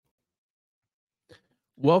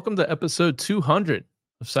Welcome to episode 200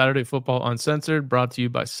 of Saturday Football Uncensored, brought to you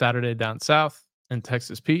by Saturday Down South and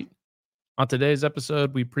Texas Pete. On today's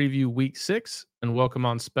episode, we preview Week 6 and welcome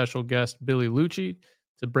on special guest Billy Liucci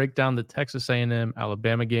to break down the Texas A&M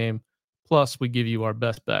Alabama game. Plus, we give you our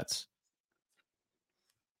best bets.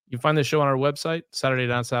 You can find this show on our website,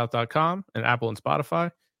 SaturdayDownSouth.com, and Apple and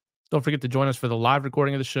Spotify. Don't forget to join us for the live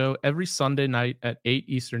recording of the show every Sunday night at 8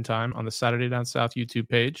 Eastern Time on the Saturday Down South YouTube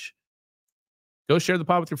page. Go share the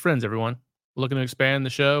pod with your friends, everyone. We're looking to expand the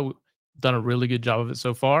show. We've done a really good job of it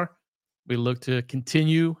so far. We look to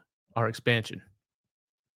continue our expansion.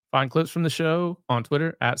 Find clips from the show on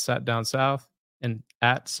Twitter at SatDownSouth and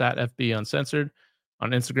at SatFB Uncensored, on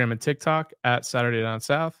Instagram and TikTok at Saturday Down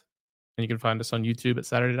South, and you can find us on YouTube at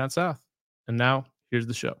Saturday Down South. And now, here's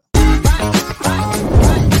the show.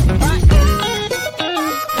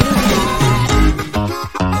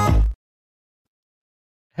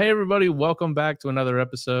 Hey, everybody. Welcome back to another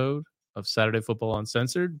episode of Saturday Football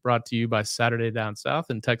Uncensored, brought to you by Saturday Down South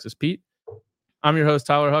and Texas Pete. I'm your host,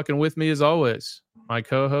 Tyler Huck, and with me, as always, my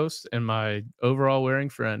co-host and my overall-wearing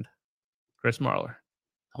friend, Chris Marler.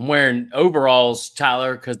 I'm wearing overalls,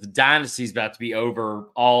 Tyler, because the dynasty's about to be over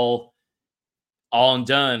all and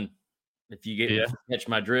done, if you catch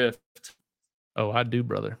my drift. Oh, I do,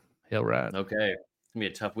 brother. Hell right. Okay. It's going to be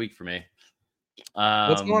a tough week for me.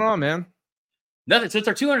 What's going on, man? Nothing. So it's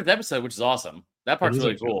our 200th episode, which is awesome. That part's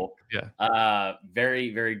really cool. Yeah.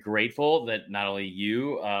 Very, very grateful that not only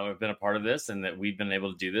you have been a part of this and that we've been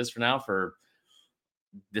able to do this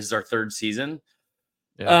this is our third season.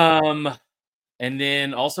 Yeah. And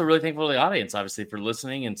then also really thankful to the audience, obviously, for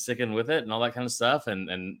listening and sticking with it and all that kind of stuff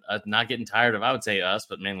and not getting tired of, I would say us,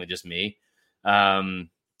 but mainly just me. And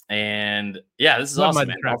yeah, this is awesome.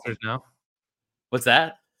 My detractors now. What's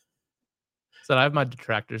that? So I have my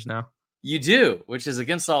detractors now. You do, which is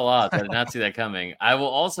against all odds. I did not see that coming. I will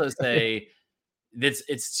also say that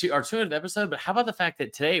it's our 200th episode, but how about the fact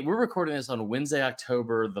that today we're recording this on Wednesday,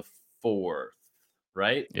 October the 4th,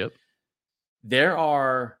 right? Yep.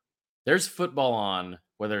 There's football on,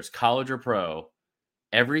 whether it's college or pro,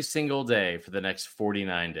 every single day for the next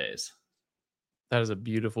 49 days. That is a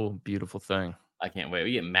beautiful, beautiful thing. I can't wait.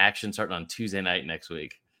 We get Maction starting on Tuesday night next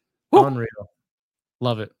week. Woo! Unreal.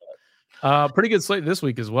 Love it. Pretty good slate this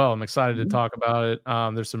week as well. I'm excited to talk about it.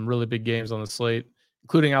 There's some really big games on the slate,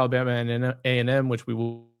 including Alabama and A&M, which we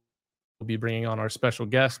will be bringing on our special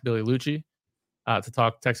guest, Billy Liucci, to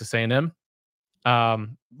talk Texas A&M.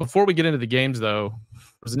 Before we get into the games, though, there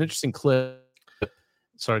was an interesting clip that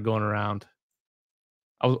started going around.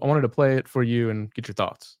 I wanted to play it for you and get your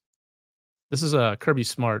thoughts. This is Kirby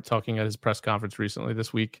Smart talking at his press conference recently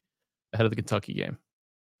this week ahead of the Kentucky game.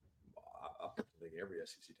 I think every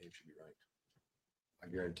SEC team should be ranked. I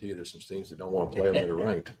guarantee you there's some teams that don't want to play them that are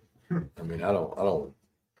ranked. I mean,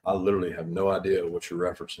 I literally have no idea what you're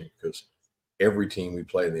referencing because every team we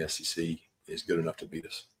play in the SEC is good enough to beat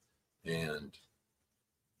us. And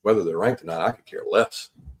whether they're ranked or not, I could care less.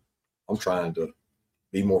 I'm trying to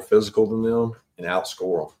be more physical than them and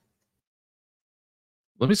outscore them.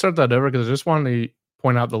 Let me start that over because I just wanted to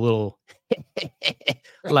point out the little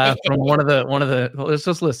laugh from one of the. Let's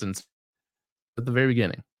just listen at the very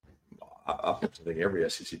beginning. I think every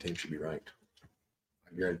SEC team should be ranked.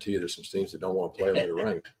 I guarantee you there's some teams that don't want to play them that are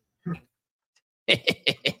ranked.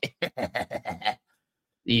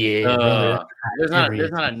 Yeah.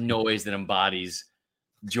 There's not a noise that embodies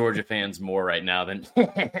Georgia fans more right now than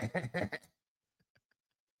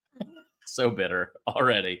so bitter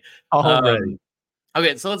already.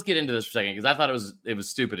 Okay, so let's get into this for a second because I thought it was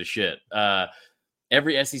stupid as shit.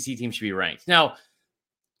 Every SEC team should be ranked. Now,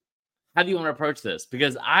 how do you want to approach this?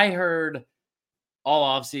 Because I heard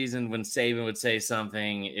all offseason when Saban would say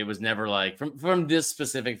something, it was never like from this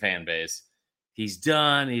specific fan base. He's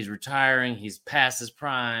done. He's retiring. He's past his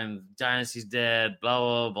prime. Dynasty's dead. Blah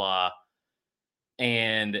blah blah.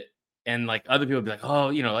 And like other people would be like, oh,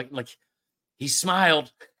 like he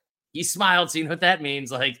smiled. He smiled. So you know what that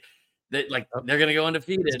means? Like that, like they're gonna go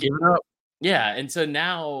undefeated. Yeah. And so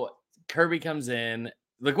now Kirby comes in.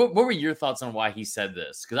 Like, what were your thoughts on why he said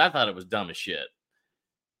this? Because I thought it was dumb as shit.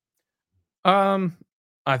 I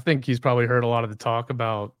think he's probably heard a lot of the talk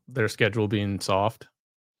about their schedule being soft,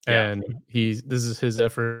 and this is his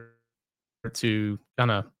effort to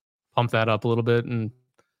kind of pump that up a little bit. And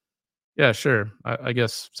yeah, sure, I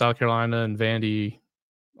guess South Carolina and Vandy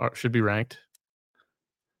should be ranked.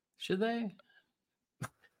 Should they?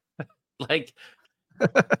 Like,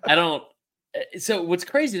 I don't. So what's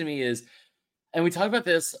crazy to me is. And we talked about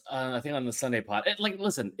this, I think, on the Sunday pod. Like,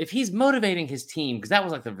 listen, if he's motivating his team, because that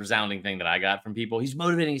was like the resounding thing that I got from people. He's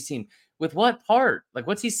motivating his team. With what part? Like,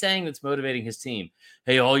 what's he saying that's motivating his team?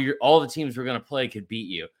 Hey, all the teams we're going to play could beat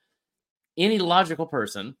you. Any logical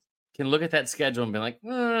person can look at that schedule and be like,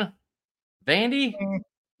 Vandy?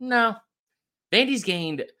 No. Vandy's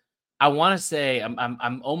gained, I want to say,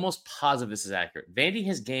 I'm almost positive this is accurate. Vandy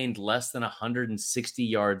has gained less than 160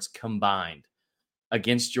 yards combined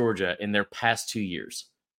against Georgia in their past 2 years.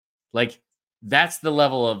 Like, that's the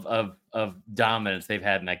level of dominance they've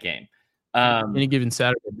had in that game. Any given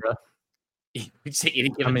Saturday, bro. Saturday.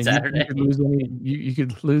 You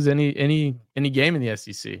could lose any game in the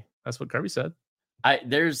SEC. That's what Kirby said. I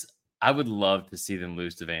would love to see them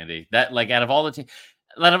lose to Vandy. That, like, out of all the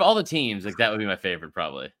teams, like, that would be my favorite,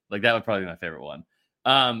 probably. Like, that would probably be my favorite one.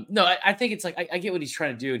 No, I think it's like I get what he's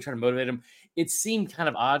trying to do and trying to motivate him. It seemed kind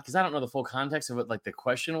of odd because I don't know the full context of what, like, the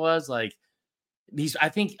question was. Like, I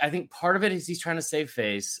think part of it is he's trying to save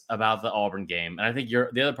face about the Auburn game, and I think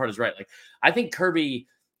the other part is right. Like, I think Kirby,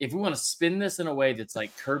 if we want to spin this in a way that's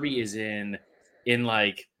like Kirby is in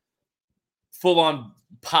like full on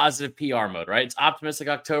positive PR mode, right? It's optimistic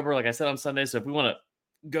October, like I said on Sunday. So if we want to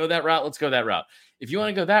go that route, let's go that route. If you want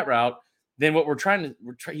to go that route, then what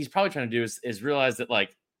he's probably trying to do is realize that,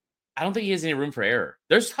 like, I don't think he has any room for error.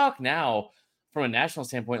 There's talk now from a national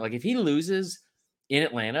standpoint, like, if he loses in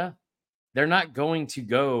Atlanta, they're not going to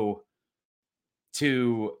go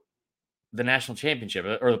to the national championship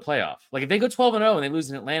or the playoff. Like, if they go 12-0 and they lose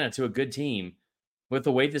in Atlanta to a good team, with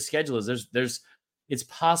the way the schedule is, it's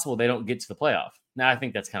possible they don't get to the playoff. Now, I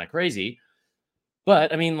think that's kind of crazy,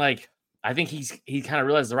 but I mean, like, I think he kind of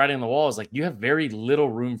realized the writing on the wall is like, you have very little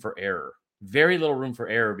room for error,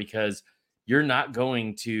 because you're not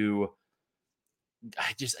going to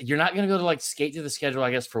go to, like, skate to the schedule,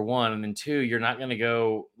 I guess, for one, and then two, you're not going to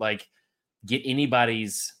go, like, get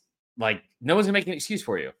anybody's, like, no one's gonna make an excuse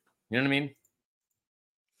for you. You know what I mean?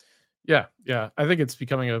 Yeah. I think it's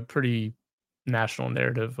becoming a pretty national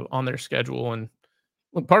narrative on their schedule, and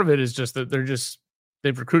look, part of it is just that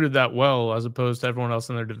they've recruited that well as opposed to everyone else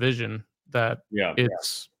in their division. That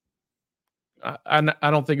it's. I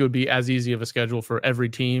don't think it would be as easy of a schedule for every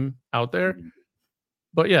team out there,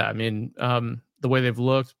 but yeah, I mean, the way they've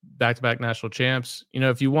looked, back-to-back national champs. You know,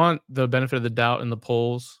 if you want the benefit of the doubt in the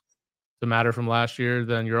polls to matter from last year,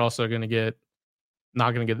 then you're also not going to get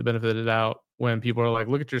the benefit of the doubt when people are like,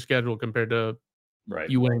 look at your schedule compared to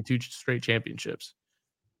you winning 2 straight championships.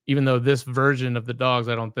 Even though this version of the Dogs,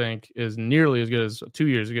 I don't think, is nearly as good as 2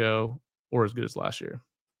 years ago or as good as last year.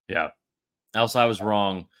 Yeah. Also, I was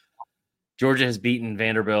wrong. Georgia has beaten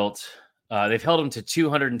Vanderbilt. They've held them to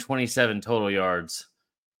 227 total yards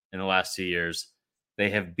in the last 2 years. They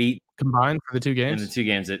have beat combined for the 2 games. In the 2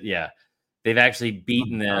 games they've actually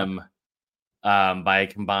beaten them by a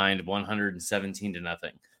combined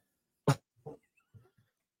 117-0.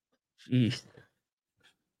 Jeez.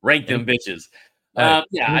 Rank them bitches. I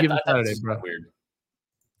thought that was weird.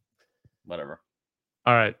 Whatever.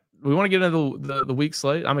 All right. We want to get into the week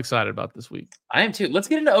slate. I'm excited about this week. I am too. Let's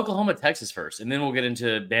get into Oklahoma, Texas first, and then we'll get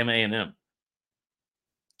into Bama A&M.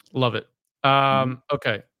 Love it.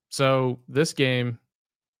 Okay. So this game,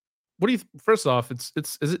 first off, is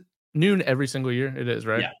it noon every single year? It is,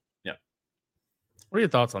 right? Yeah. What are your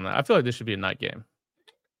thoughts on that? I feel like this should be a night game.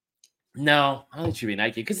 No, I don't think it should be a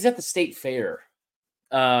night game because it's at the state fair.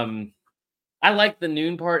 I like the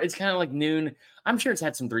noon part. It's kind of like noon. I'm sure it's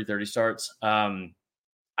had some 3:30 starts.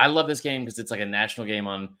 I love this game because it's like a national game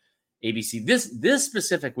on ABC. This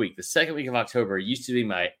specific week, the second week of October, used to be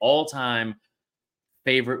my all-time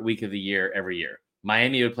favorite week of the year every year.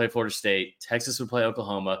 Miami would play Florida State. Texas would play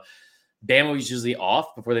Oklahoma. Bama was usually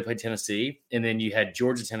off before they played Tennessee. And then you had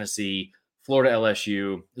Georgia, Tennessee, Florida,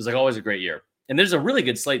 LSU. It was like always a great year. And there's a really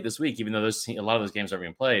good slate this week, even though a lot of those games aren't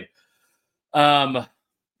being played. I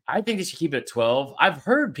think they should keep it at 12. I've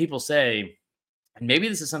heard people say, and maybe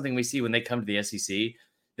this is something we see when they come to the SEC,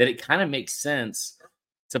 that it kind of makes sense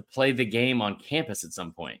to play the game on campus at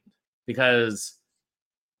some point because,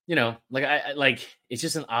 you know, like it's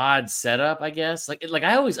just an odd setup, I guess. It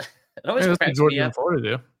always cracks me up.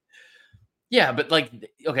 Florida do. Yeah, but like,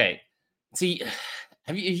 okay, see,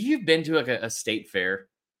 have you been to like a state fair?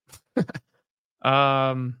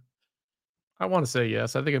 I want to say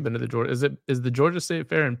yes. I think I've been to the Georgia. Is the Georgia State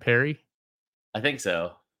Fair in Perry? I think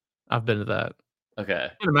so. I've been to that. Okay.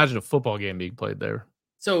 I can imagine a football game being played there.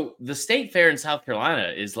 So the state fair in South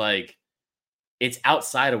Carolina is like, it's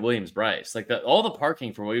outside of Williams-Brice. Like all the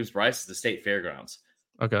parking for Williams-Brice is the state fairgrounds.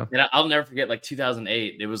 Okay. And I'll never forget, like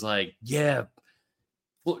 2008, it was like, yeah,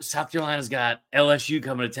 South Carolina's got LSU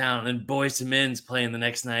coming to town and Boys to Men's playing the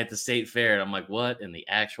next night at the state fair. And I'm like, what in the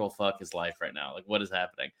actual fuck is life right now? Like, what is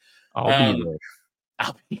happening? I'll be there.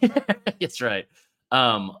 I'll be there. That's right.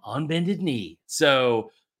 On bended knee.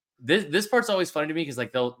 So this part's always funny to me because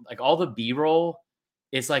like they'll like all the B-roll,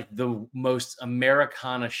 it's like the most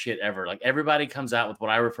Americana shit ever. Like everybody comes out with what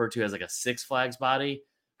I refer to as like a Six Flags body,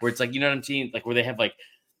 where it's like, you know what I'm saying? Like where they have like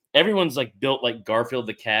everyone's like built like Garfield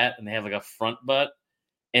the cat and they have like a front butt.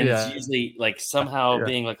 And it's usually like somehow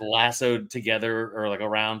being like lassoed together or like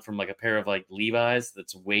around from like a pair of like Levi's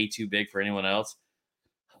that's way too big for anyone else.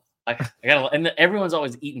 I gotta, and everyone's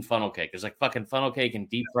always eating funnel cake. There's like fucking funnel cake and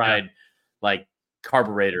deep fried like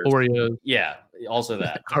carburetors. Oreos. Yeah. Also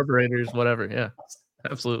that. Carburetors, whatever. Yeah,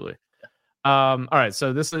 absolutely. All right.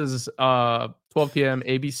 So this is 12 p.m.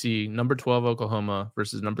 ABC, number 12 Oklahoma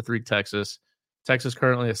versus number 3 Texas. Texas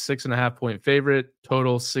currently a 6.5 point favorite,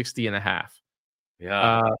 total 60.5.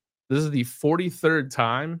 Yeah. This is the 43rd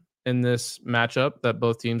time in this matchup that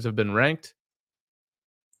both teams have been ranked.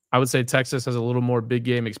 I would say Texas has a little more big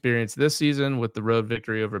game experience this season with the road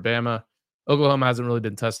victory over Bama. Oklahoma hasn't really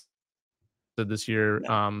been tested this year,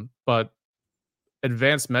 but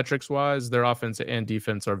advanced metrics wise, their offense and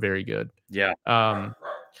defense are very good. Yeah.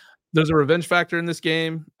 There's a revenge factor in this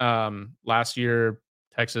game. Last year,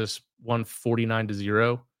 Texas won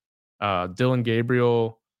 49-0. Dylan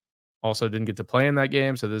Gabriel also didn't get to play in that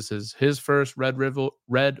game, so this is his first Red River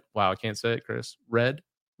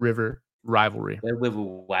rivalry.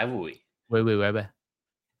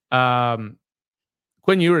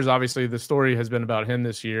 Quinn Ewers, obviously, the story has been about him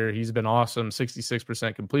this year. He's been awesome,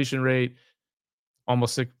 66% completion rate,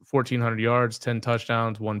 almost 1,400 yards, 10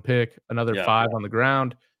 touchdowns, 1 pick, another 5 on the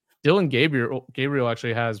ground. Dylan Gabriel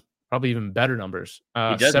actually has probably even better numbers.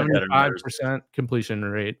 75% completion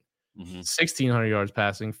rate, 1,600 yards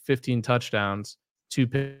passing, 15 touchdowns,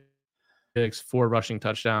 2 picks, 4 rushing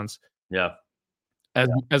touchdowns. Yeah.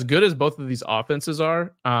 As good as both of these offenses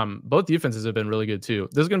are, both defenses have been really good too.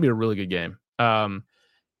 This is going to be a really good game.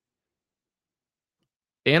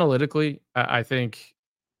 Analytically, I think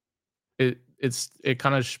it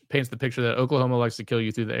kind of paints the picture that Oklahoma likes to kill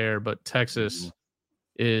you through the air, but Texas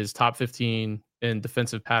is top 15 in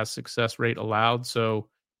defensive pass success rate allowed. So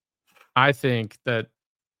I think that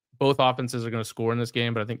both offenses are going to score in this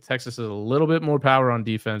game, but I think Texas has a little bit more power on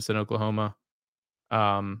defense than Oklahoma.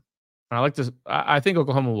 I think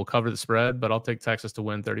Oklahoma will cover the spread, but I'll take Texas to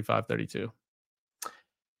win 35-32.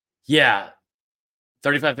 Yeah.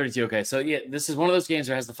 35-32. Okay. So yeah, this is one of those games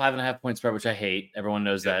that has the 5.5 point spread, which I hate. Everyone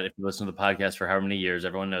knows that. If you listen to the podcast for however many years,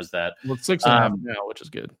 everyone knows that. Well, it's 6.5 now, which is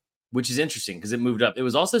good. Which is interesting because it moved up. It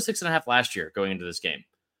was also 6.5 last year going into this game.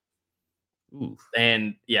 Ooh.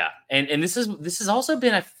 And yeah, and this has also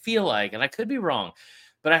been, I feel like, and I could be wrong,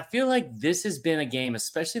 but I feel like this has been a game,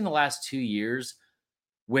 especially in the last 2 years,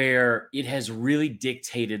 where it has really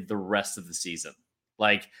dictated the rest of the season.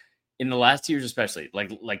 Like in the last 2 years, especially,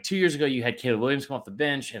 like 2 years ago, you had Caleb Williams come off the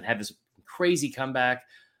bench and had this crazy comeback.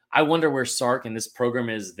 I wonder where Sark and this program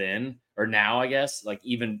is then or now, I guess, like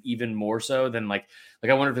even more so than like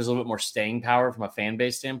I wonder if there's a little bit more staying power from a fan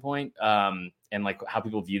base standpoint, and like how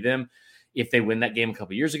people view them if they win that game a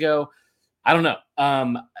couple years ago. I don't know.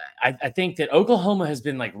 I think that Oklahoma has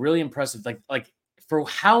been like really impressive. Like for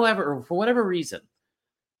whatever reason,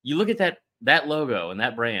 you look at that logo and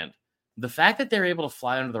that brand, the fact that they're able to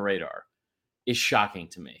fly under the radar is shocking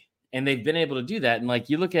to me. And they've been able to do that. And like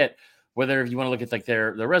you look at whether you want to look at like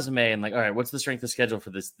their resume and like, all right, what's the strength of schedule for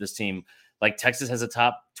this team? Like Texas has a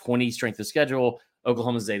top 20 strength of schedule.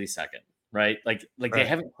 Oklahoma's 82nd, right? Like right. They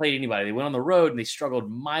haven't played anybody. They went on the road and they struggled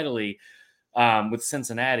mightily with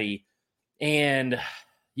Cincinnati. And,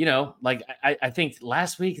 you know, like I think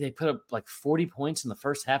last week they put up like 40 points in the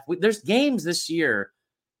first half. There's games this year,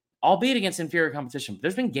 albeit against inferior competition, but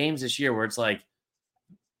there's been games this year where it's like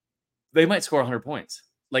they might score 100 points.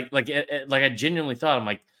 Like I genuinely thought, I'm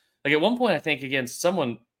like at one point, I think against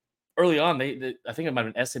someone early on, they I think it might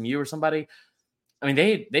have been SMU or somebody. I mean,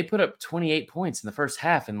 they put up 28 points in the first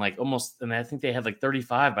half and like almost, and I think they had like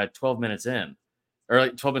 35 by 12 minutes in, or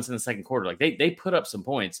like 12 minutes in the second quarter. Like they put up some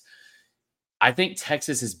points. I think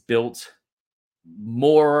Texas is built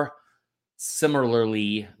more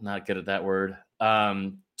similarly, not good at that word,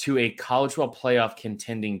 to a college football playoff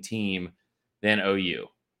contending team than OU.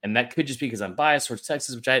 And that could just be because I'm biased towards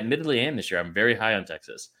Texas, which I admittedly am this year. I'm very high on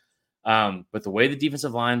Texas. But the way the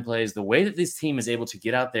defensive line plays, the way that this team is able to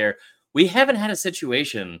get out there, we haven't had a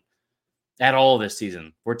situation at all this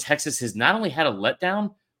season where Texas has not only had a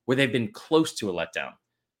letdown, where they've been close to a letdown.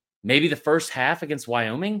 Maybe the first half against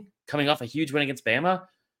Wyoming, coming off a huge win against Bama,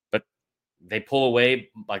 but they pull away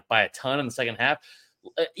like by a ton in the second half.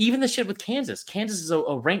 Even the shit with Kansas. Kansas is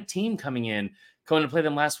a ranked team coming to play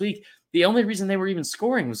them last week. The only reason they were even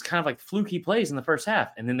scoring was kind of like fluky plays in the first half,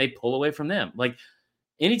 and then they pull away from them. Like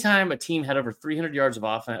anytime a team had over 300 yards of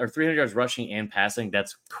offense or 300 yards rushing and passing,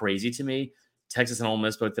 that's crazy to me. Texas and Ole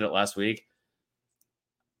Miss both did it last week.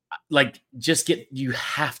 Like, you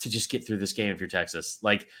have to just get through this game if you're Texas.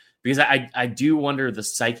 Like, because I do wonder the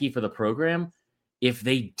psyche for the program. If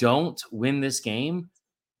they don't win this game,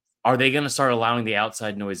 are they going to start allowing the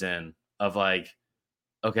outside noise in of like,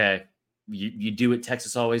 okay, you do what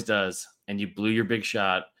Texas always does, and you blew your big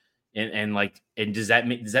shot, and does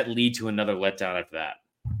that lead to another letdown after that?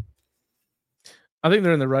 I think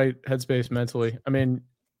they're in the right headspace mentally. I mean,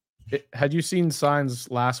 had you seen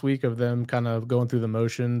signs last week of them kind of going through the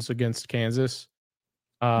motions against Kansas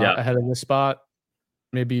ahead of this spot?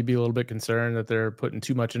 Maybe you'd be a little bit concerned that they're putting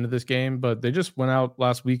too much into this game, but they just went out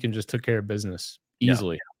last week and just took care of business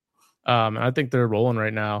easily. And I think they're rolling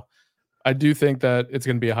right now. I do think that it's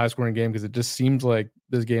going to be a high-scoring game because it just seems like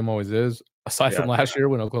this game always is, aside from last year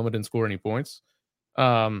when Oklahoma didn't score any points.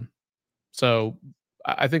 So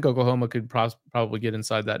I think Oklahoma could probably get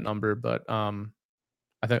inside that number, but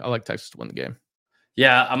I think I like Texas to win the game.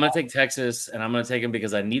 Yeah, I'm going to take Texas, and I'm going to take them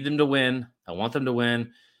because I need them to win. I want them to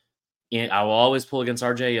win. And I will always pull against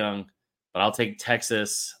RJ Young, but I'll take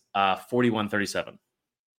Texas 41-37.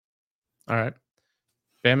 All right.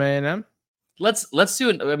 Bama A&M? Let's do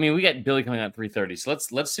it. I mean, we got Billy coming out at 3:30, so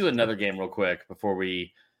let's do another game real quick before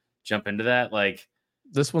we jump into that. Like,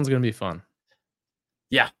 this one's going to be fun.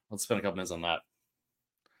 Yeah, let's spend a couple minutes on that.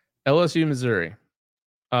 LSU, Missouri.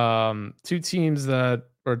 Two teams that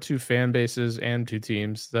are two fan bases and two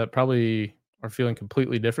teams that probably are feeling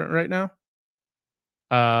completely different right now.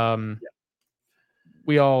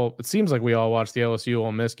 It seems like we all watched the LSU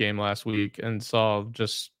Ole Miss game last week and saw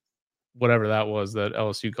just whatever that was that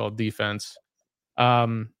LSU called defense.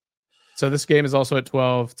 So this game is also at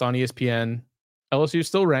 12. It's on ESPN. LSU is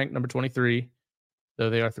still ranked number 23, though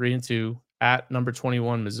they are 3-2 at number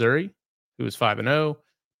 21 Missouri, who is 5-0.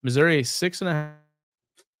 Missouri a 6.5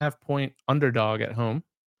 point underdog at home.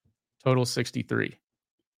 Total 63.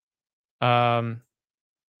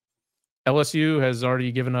 LSU has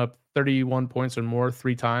already given up 31 points or more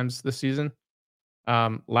 3 times this season.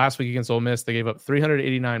 Last week against Ole Miss, they gave up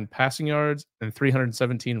 389 passing yards and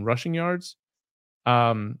 317 rushing yards.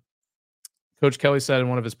 Coach Kelly said in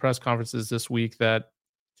one of his press conferences this week that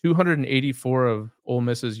 284 of Ole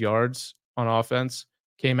Miss's yards on offense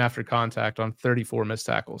came after contact on 34 missed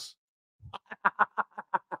tackles.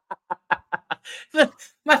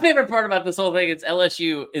 My favorite part about this whole thing is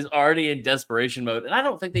LSU is already in desperation mode, and I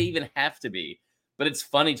don't think they even have to be. But it's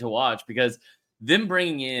funny to watch because them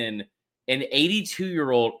bringing in an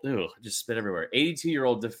 82-year-old, just spit everywhere,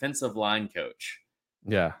 82-year-old defensive line coach,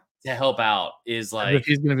 to help out is like, if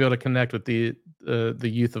he's going to be able to connect with the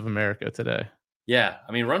youth of America today. Yeah,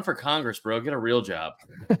 I mean, run for Congress, bro. Get a real job.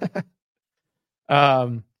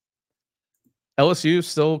 LSU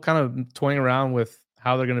still kind of toying around with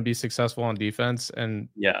how they're going to be successful on defense. And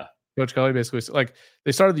Coach Kelly basically, like,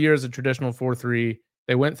 they started the year as a traditional 4-3.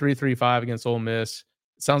 They went 3-3-5 against Ole Miss.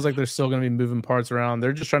 It sounds like they're still going to be moving parts around.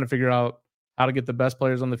 They're just trying to figure out how to get the best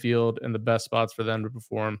players on the field and the best spots for them to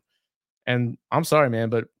perform. And I'm sorry, man,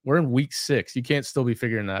 but we're in week 6. You can't still be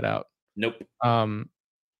figuring that out. Nope.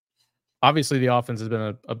 Obviously, the offense has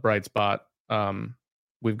been a bright spot.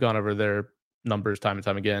 We've gone over their numbers time and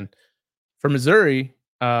time again. For Missouri,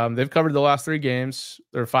 they've covered the last 3 games.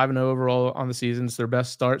 They're 5-0 overall on the season. It's their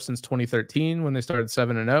best start since 2013 when they started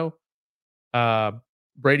 7-0.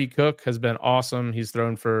 Brady Cook has been awesome. He's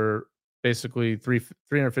thrown for basically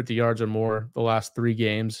 350 yards or more the last 3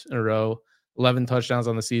 games in a row. 11 touchdowns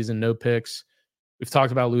on the season, no picks. We've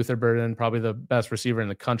talked about Luther Burden, probably the best receiver in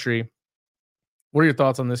the country. What are your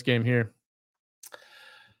thoughts on this game here?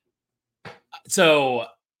 So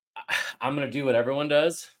I'm going to do what everyone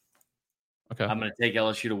does. Okay. I'm going to take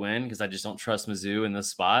LSU to win because I just don't trust Mizzou in this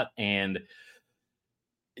spot. And,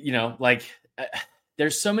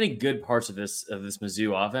 there's so many good parts of this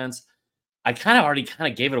Mizzou offense. I already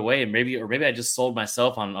gave it away, and maybe I just sold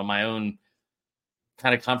myself on my own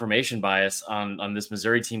kind of confirmation bias on this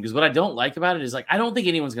Missouri team. Because what I don't like about it is, like, I don't think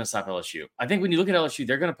anyone's going to stop LSU. I think when you look at LSU,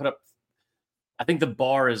 they're going to put up, I think the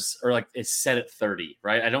bar is set at 30,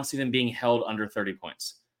 right? I don't see them being held under 30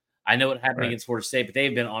 points. I know what happened against Florida State, but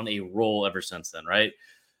they've been on a roll ever since then, right?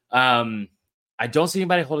 I don't see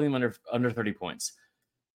anybody holding them under 30 points.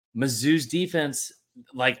 Mizzou's defense,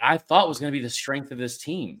 like, I thought was going to be the strength of this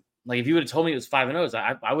team. Like, if you would have told me it was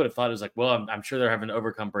 5-0, I would have thought it was like, well, I'm sure they're having to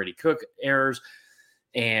overcome Brady Cook errors.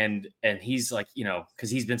 And he's like, because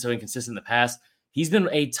he's been so inconsistent in the past, he's been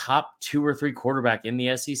a top 2 or 3 quarterback in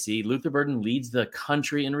the SEC. Luther Burden leads the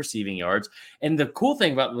country in receiving yards. And the cool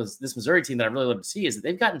thing about this Missouri team that I really love to see is that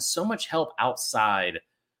they've gotten so much help outside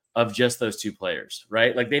of just those two players,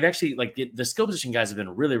 right? Like they've actually the skill position guys have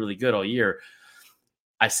been really, really good all year.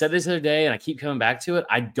 I said this the other day, and I keep coming back to it.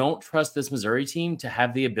 I don't trust this Missouri team to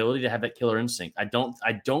have the ability to have that killer instinct. I don't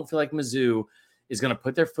feel like Mizzou is going to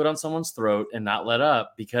put their foot on someone's throat and not let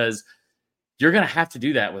up, because you're going to have to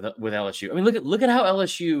do that with LSU. I mean, look at how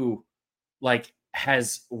LSU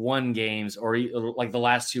has won games, or like the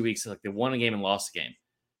last 2 weeks, like they won a game and lost a game.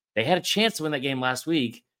 They had a chance to win that game last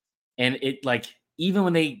week, and it even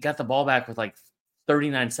when they got the ball back with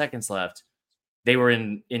 39 seconds left, they were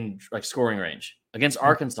in scoring range. Against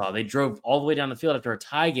Arkansas, they drove all the way down the field after a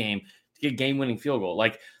tie game to get a game-winning field goal.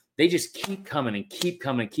 They just keep coming and keep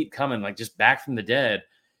coming and keep coming, just back from the dead.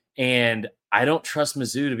 And I don't trust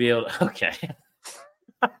Mizzou to be able to. Okay.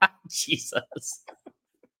 Jesus.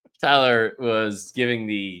 Tyler was giving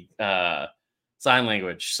the sign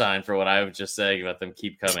language sign for what I was just saying about them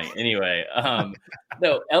keep coming. Anyway,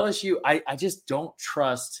 no, LSU, I just don't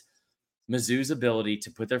trust Mizzou's ability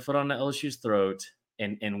to put their foot on LSU's throat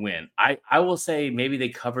and win. I will say maybe they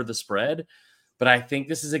cover the spread, but I think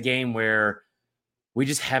this is a game where we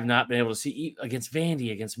just have not been able to see against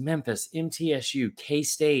Vandy, against Memphis, MTSU,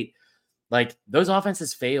 K-State. Those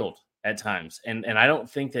offenses failed at times. And I don't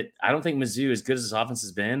think Mizzou, as good as this offense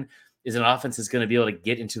has been, is an offense that's going to be able to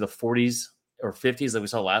get into the 40s or 50s like we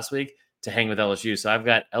saw last week to hang with LSU. So I've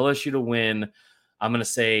got LSU to win. I'm going to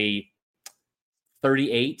say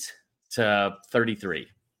 38-33.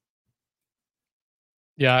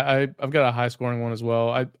 Yeah, I've got a high scoring one as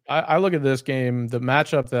well. I look at this game. The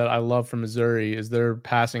matchup that I love for Missouri is their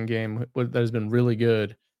passing game that has been really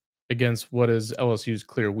good against what is LSU's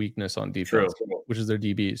clear weakness on defense, which is their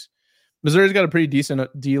DBs. Missouri's got a pretty decent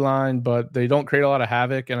D-line, but they don't create a lot of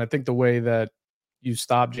havoc. And I think the way that you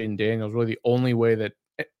stop Jaden Daniels, really the only way that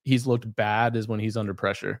he's looked bad is when he's under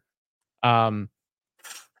pressure. But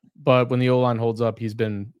when the O-line holds up, he's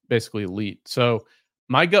been basically elite. So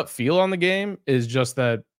my gut feel on the game is just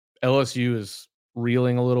that LSU is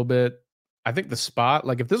reeling a little bit. I think the spot,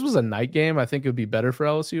 if this was a night game, I think it would be better for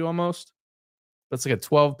LSU almost. That's a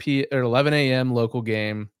 12 p or 11 a.m. local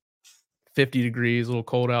game, 50 degrees, a little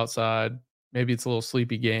cold outside. Maybe it's a little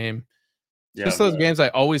sleepy game. Yeah, just those games I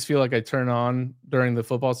always feel like I turn on during the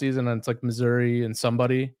football season, and it's Missouri and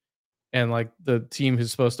somebody, and the team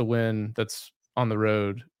who's supposed to win that's on the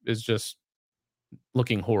road is just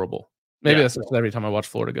looking horrible. Maybe that's just every time I watch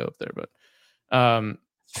Florida go up there, but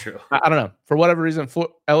true. I don't know. For whatever reason,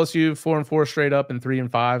 LSU 4-4 straight up and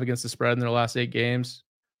 3-5 against the spread in their last 8 games,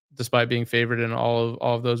 despite being favored in all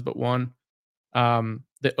of those but one.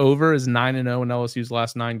 The over is 9-0 in LSU's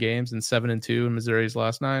last 9 games and 7-2 in Missouri's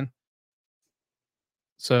last 9.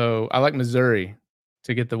 So I like Missouri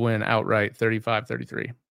to get the win outright,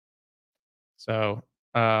 35-33. So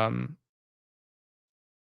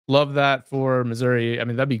love that for Missouri. I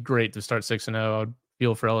mean, that'd be great to start 6-0. I would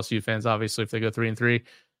feel for LSU fans, obviously, if they go 3-3.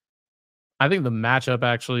 I think the matchup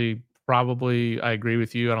actually probably, I agree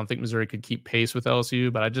with you. I don't think Missouri could keep pace with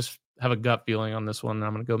LSU, but I just have a gut feeling on this one, and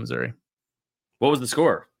I'm going to go Missouri. What was the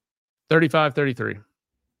score? 35-33.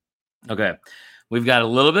 Okay. We've got a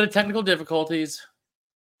little bit of technical difficulties,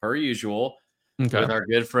 per usual, with our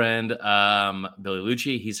good friend Billy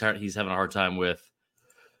Liucci. He's having a hard time with,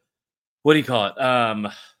 what do you call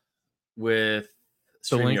it? With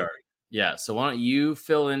StreamYard. Yeah. So why don't you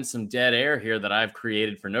fill in some dead air here that I've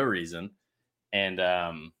created for no reason, and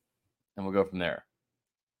we'll go from there.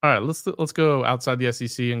 All right, let's go outside the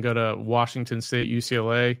SEC and go to Washington State,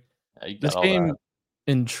 UCLA. This game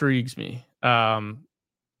intrigues me.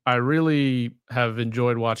 I really have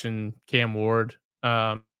enjoyed watching Cam Ward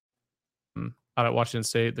out at Washington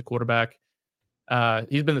State, the quarterback.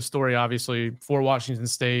 He's been the story, obviously, for Washington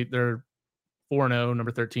State. They're 4-0,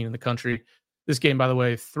 number 13 in the country. This game, by the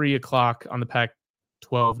way, 3:00 on the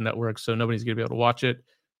Pac-12 network, so nobody's going to be able to watch it.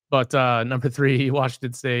 But number 3,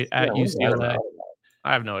 Washington State at UCLA.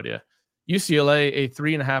 I have no idea. UCLA, a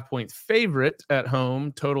 3.5-point favorite at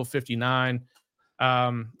home, total 59.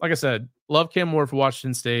 Like I said, love Cam Ward for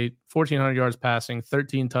Washington State. 1,400 yards passing,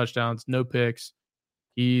 13 touchdowns, no picks.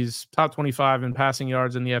 He's top 25 in passing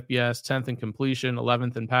yards in the FBS, 10th in completion,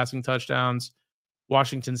 11th in passing touchdowns.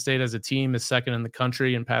 Washington State as a team is second in the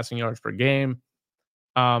country in passing yards per game.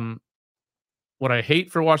 What I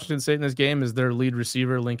hate for Washington State in this game is their lead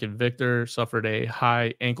receiver, Lincoln Victor, suffered a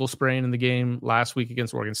high ankle sprain in the game last week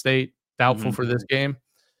against Oregon State. Doubtful for this game.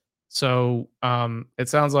 So it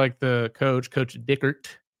sounds like the Coach Dickert,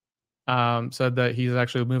 said that he's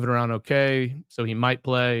actually moving around okay, so he might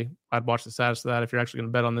play. I'd watch the status of that if you're actually going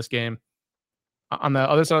to bet on this game. On the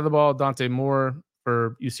other side of the ball, Dante Moore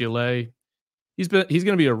for UCLA. He's going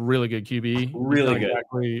to be a really good QB. Really good.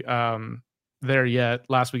 Exactly, there yet.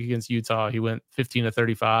 Last week against Utah, he went 15 to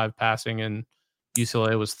 35 passing, and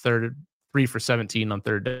UCLA was 3 for 17 on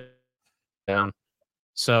third down.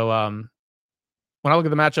 So when I look at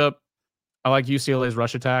the matchup, I like UCLA's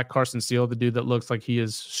rush attack. Carson Steele, the dude that looks like he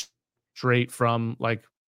is straight from like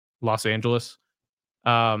Los Angeles.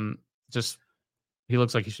 Just he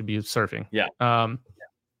looks like he should be surfing. Yeah.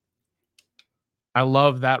 I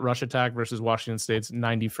love that rush attack versus Washington State's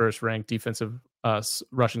 91st ranked defensive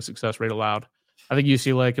rushing success rate allowed. I think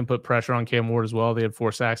UCLA can put pressure on Cam Ward as well. They had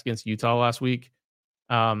 4 sacks against Utah last week.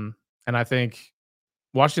 And I think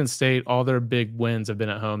Washington State, all their big wins have been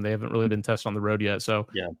at home. They haven't really been tested on the road yet. So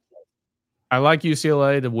yeah, I like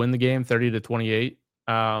UCLA to win the game 30-28.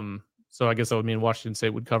 So I guess that would mean Washington State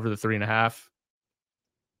would cover the 3.5.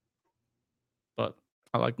 But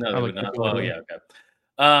I like yeah, okay.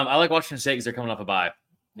 I like Washington State because they're coming off a bye,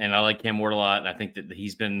 and I like Cam Ward a lot. And I think that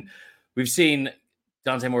we've seen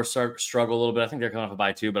Dante Moore struggle a little bit. I think they're coming off a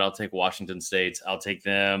bye too, but I'll take Washington State. I'll take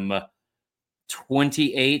them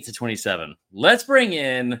 28-27. Let's bring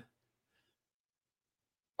in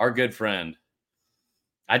our good friend.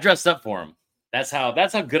 I dressed up for him. That's how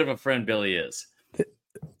good of a friend Billy is.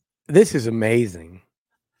 This is amazing.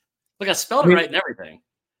 Look, I spelled it right and everything.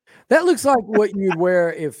 That looks like what you'd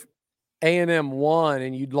wear if A&M won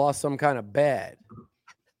and you'd lost some kind of bet.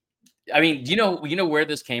 I mean, you know where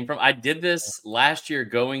this came from? I did this last year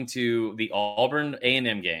going to the Auburn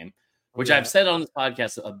A&M game, which I've said on this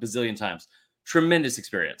podcast a bazillion times. Tremendous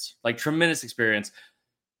experience.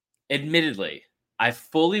 Admittedly, I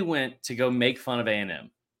fully went to go make fun of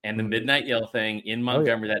A&M and the midnight yell thing in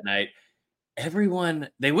Montgomery that night. Everyone,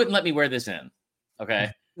 they wouldn't let me wear this in.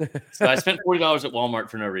 Okay. So I spent $40 at Walmart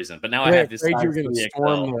for no reason, but now I have this.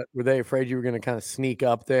 Were they afraid you were going to kind of sneak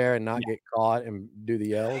up there and not get caught and do the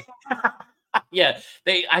yells? Yeah,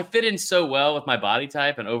 I fit in so well with my body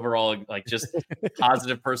type and overall like just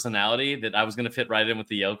positive personality that I was going to fit right in with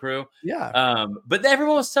the yell crew. Yeah. But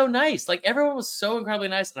everyone was so nice. Like everyone was so incredibly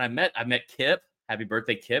nice. And I met Kip. Happy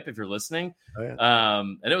birthday, Kip, if you're listening. Oh, yeah.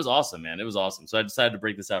 And it was awesome, man. It was awesome. So I decided to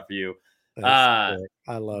break this out for you. I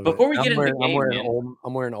love before it. we get into the game,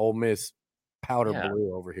 I'm wearing Ole Miss powder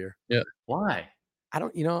blue over here. Yeah. Why? I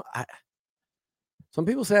don't. Some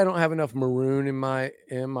people say I don't have enough maroon in my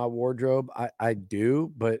wardrobe. I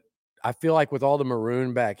do, but I feel like with all the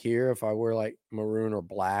maroon back here, if I wear like maroon or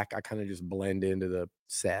black, I kind of just blend into the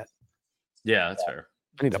set. Yeah, that's fair.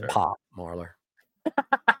 I need to pop, Marler.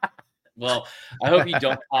 Well, I hope you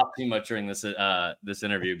don't pop too much during this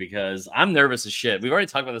interview because I'm nervous as shit. We've already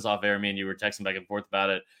talked about this off air. Me and you were texting back and forth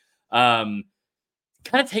about it. Kind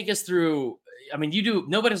of take us through. I mean,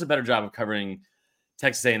 nobody does a better job of covering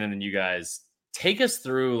Texas A&M than you guys. Take us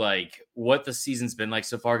through like what the season's been like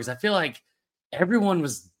so far, because I feel like everyone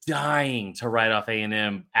was dying to write off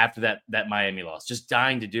A&M after that Miami loss, just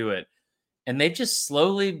dying to do it, and they've just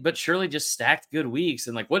slowly but surely just stacked good weeks.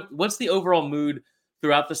 And like, what's the overall mood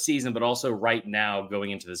throughout the season, but also right now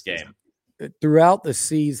going into this game? Throughout the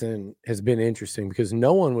season has been interesting because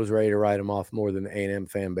no one was ready to write them off more than the A&M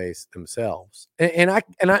fan base themselves, and I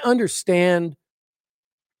understand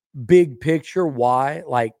big picture why.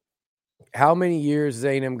 Like, how many years does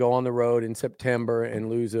A&M go on the road in September and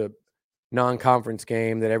lose a non-conference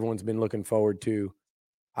game that everyone's been looking forward to?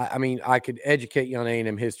 I mean, I could educate you on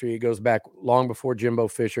A&M history. It goes back long before Jimbo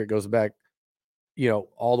Fisher. It goes back,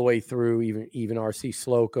 all the way through even R.C.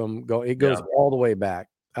 Slocum. It goes all the way back.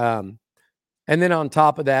 And then on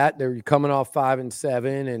top of that, they're coming off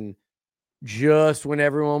 5-7, and just when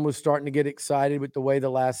everyone was starting to get excited with the way the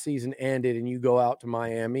last season ended, and you go out to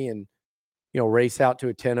Miami and race out to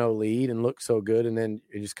a 10-0 lead and look so good, and then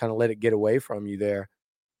you just kind of let it get away from you there.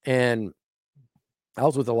 And I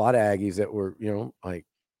was with a lot of Aggies that were, like,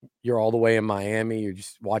 you're all the way in Miami. You're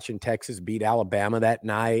just watching Texas beat Alabama that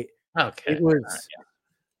night. Okay. It was,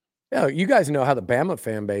 you guys know how the Bama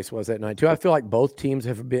fan base was that night too. I feel like both teams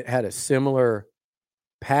have had a similar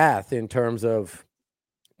path in terms of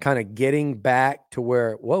kind of getting back to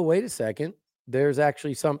where, whoa, wait a second, there's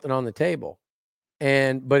actually something on the table.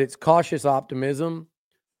 But it's cautious optimism.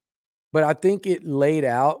 But I think it laid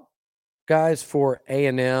out, guys, for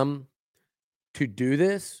A&M to do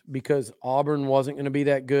this because Auburn wasn't going to be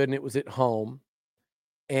that good and it was at home.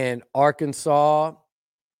 And Arkansas,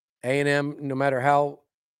 A&M, no matter how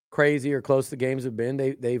crazy or close the games have been,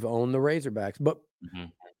 they've owned the Razorbacks. But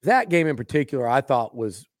that game in particular, I thought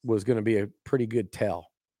was going to be a pretty good tell.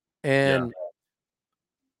 And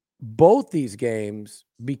both these games,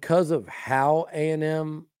 because of how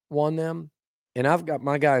A&M won them, and I've got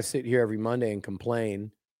my guys sit here every Monday and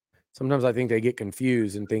complain. Sometimes I think they get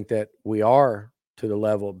confused and think that we are to the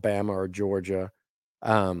level of Bama or Georgia.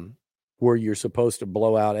 where you're supposed to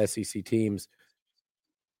blow out SEC teams.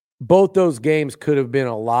 Both those games could have been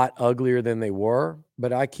a lot uglier than they were,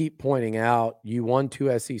 but I keep pointing out you won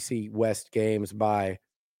 2 SEC West games by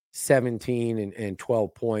 17 and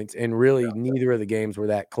 12 points, and really neither of the games were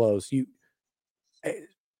that close.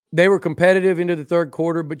 They were competitive into the third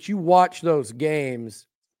quarter, but you watch those games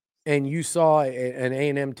and you saw an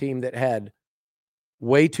A&M team that had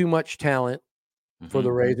way too much talent for the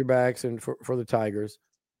Razorbacks and for the Tigers,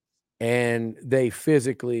 and they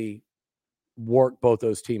physically worked both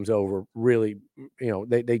those teams over. Really,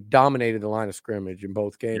 they dominated the line of scrimmage in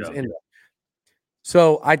both games. And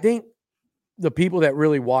so I think the people that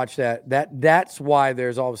really watch that's why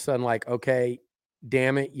there's all of a sudden like, okay,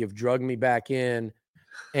 damn it, you've drugged me back in.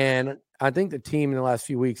 And I think the team in the last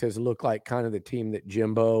few weeks has looked like kind of the team that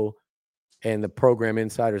Jimbo and the program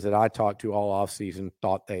insiders that I talked to all offseason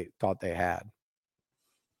thought they had.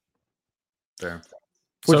 Fair.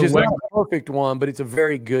 Which is not a perfect one, but it's a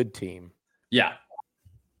very good team. Yeah.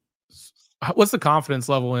 What's the confidence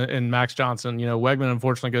level in Max Johnson? Wegman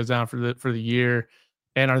unfortunately goes down for the year.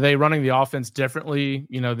 And are they running the offense differently?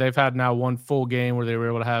 They've had now one full game where they were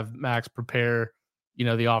able to have Max prepare,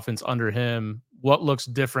 the offense under him. What looks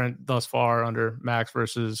different thus far under Max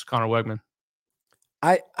versus Connor Wegman?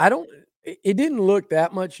 It didn't look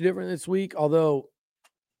that much different this week, although,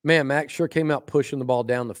 man, Max sure came out pushing the ball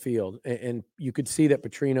down the field. And you could see that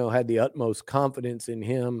Petrino had the utmost confidence in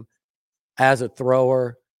him as a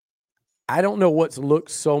thrower. I don't know what's looked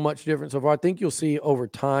so much different so far. I think you'll see over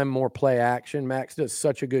time more play action. Max does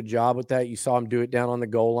such a good job with that. You saw him do it down on the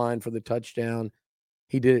goal line for the touchdown.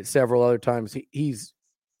 He did it several other times. He's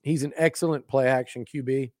an excellent play action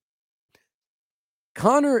QB.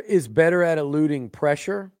 Connor is better at eluding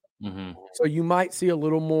pressure. So you might see a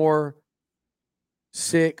little more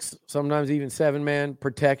 6, sometimes even 7-man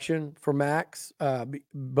protection for Max.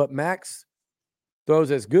 But Max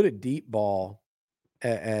throws as good a deep ball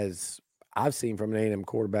as I've seen from an A&M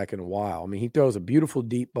quarterback in a while. I mean, he throws a beautiful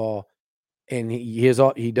deep ball, and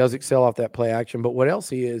he does excel off that play action. But what else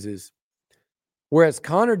he is whereas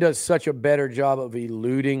Connor does such a better job of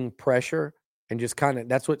eluding pressure and just kind of,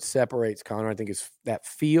 that's what separates Connor, I think, is that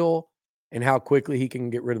feel and how quickly he can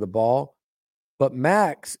get rid of the ball. But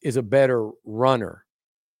Max is a better runner.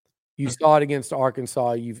 You saw it against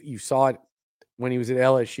Arkansas. You saw it when he was at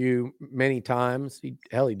LSU many times. He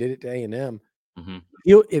did it to A&M.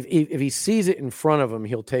 If he sees it in front of him,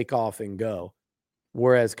 he'll take off and go.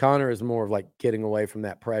 Whereas Connor is more of like getting away from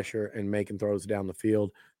that pressure and making throws down the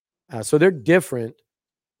field. So they're different,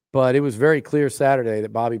 but it was very clear Saturday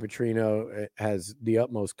that Bobby Petrino has the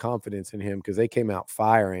utmost confidence in him because they came out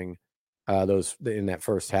firing those in that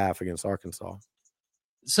first half against Arkansas.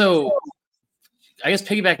 So I guess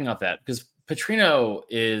piggybacking off that, because Petrino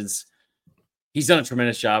he's done a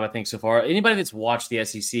tremendous job, I think, so far. Anybody that's watched the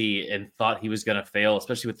SEC and thought he was going to fail,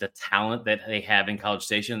 especially with the talent that they have in College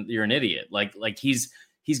Station, you're an idiot. Like he's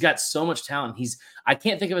got so much talent. I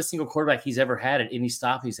can't think of a single quarterback he's ever had at any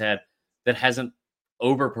stop he's had that hasn't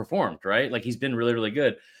overperformed, right? Like he's been really, really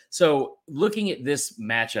good. So looking at this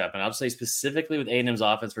matchup, and I'll say specifically with A&M's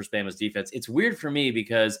offense versus Bama's defense, it's weird for me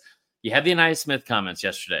because you had the Anaya Smith comments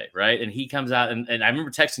yesterday, right? And he comes out, and I remember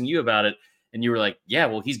texting you about it, and you were like, yeah,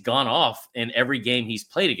 well, he's gone off in every game he's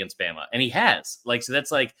played against Bama. And he has. So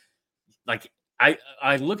that's like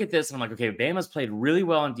I look at this and I'm like, okay, Bama's played really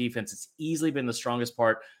well on defense. It's easily been the strongest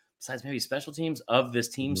part, besides maybe special teams, of this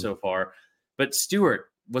team so far. But Stewart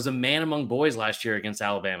was a man among boys last year against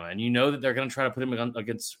Alabama. And you know that they're going to try to put him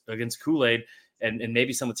against Kool-Aid and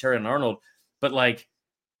maybe some with Terry and Arnold. But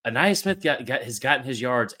Anaya Smith has gotten his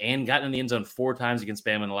yards and gotten in the end zone 4 times against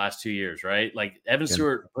Bama in the last 2 years, right?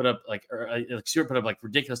 Stewart put up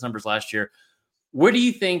ridiculous numbers last year. Where do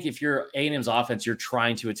you think, if you're A&M's offense, you're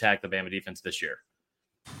trying to attack the Bama defense this year?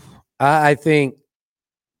 I think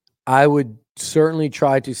I would certainly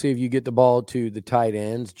try to see if you get the ball to the tight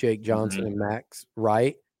ends, Jake Johnson and Max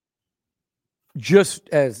Wright, just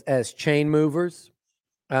as chain movers.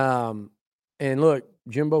 And look,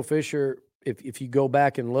 Jimbo Fisher, if you go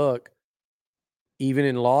back and look, even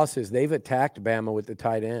in losses, they've attacked Bama with the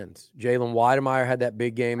tight ends. Jalen Weidemeyer had that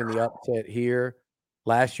big game in the upset here.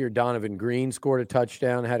 Last year, Donovan Green scored a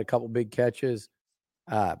touchdown, had a couple big catches.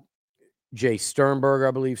 Jay Sternberger,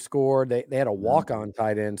 I believe, scored. They had a walk-on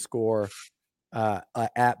tight end score at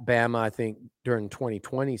Bama, I think, during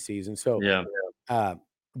 2020 season. So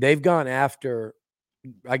they've gone after,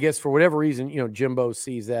 I guess, for whatever reason, Jimbo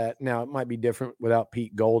sees that. Now, it might be different without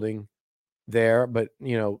Pete Golding there, but,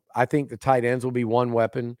 I think the tight ends will be one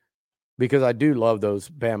weapon because I do love those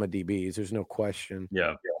Bama DBs. There's no question.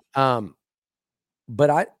 Yeah.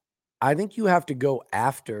 But I think you have to go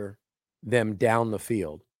after them down the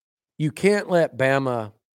field. You can't let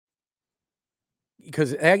Bama,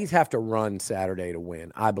 because Aggies have to run Saturday to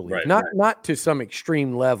win, I believe. Right, not to some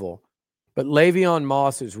extreme level, but Le'Veon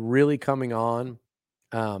Moss is really coming on.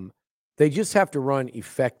 They just have to run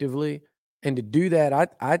effectively. And to do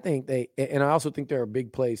that, I think and I also think there are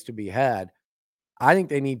big plays to be had. I think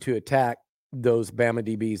they need to attack those Bama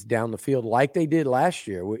DBs down the field like they did last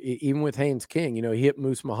year, even with Haynes King. You know, he hit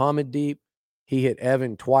Moose Muhammad deep. He hit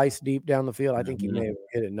Evan twice deep down the field. I think he may have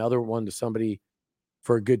hit another one to somebody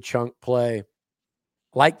for a good chunk play,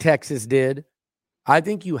 like Texas did. I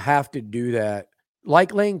think you have to do that.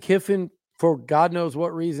 Like Lane Kiffin, for God knows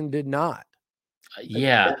what reason, did not.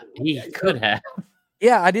 Yeah, he could have.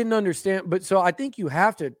 Yeah, I didn't understand. But so I think you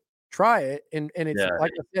have to try it. And it's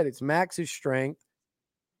like I said, it's Max's strength.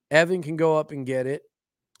 Evan can go up and get it.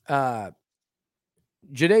 Ja'Day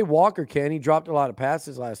Walker can. He dropped a lot of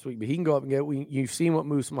passes last week, but he can go up and get it. You've seen what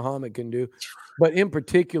Moose Muhammad can do. But in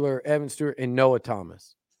particular, Evan Stewart and Noah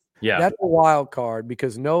Thomas. Yeah. That's a wild card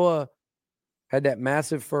because Noah had that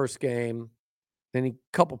massive first game, then a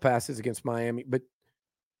couple passes against Miami. But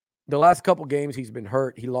the last couple games he's been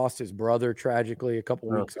hurt. He lost his brother tragically a couple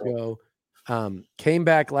weeks ago. Came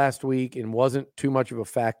back last week and wasn't too much of a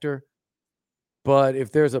factor. But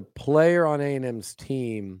if there's a player on A&M's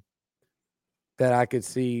team that I could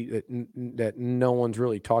see that no one's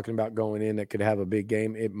really talking about going in that could have a big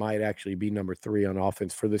game, it might actually be number 3 on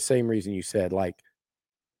offense for the same reason you said. Like,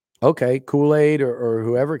 okay, Kool-Aid or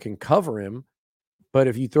whoever can cover him. But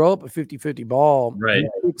if you throw up a 50-50 ball, right,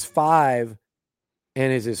 he 6'5"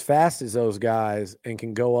 and is as fast as those guys and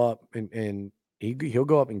can go up and he'll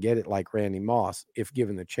go up and get it like Randy Moss if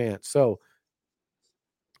given the chance. So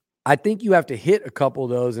I think you have to hit a couple of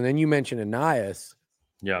those. And then you mentioned Anias.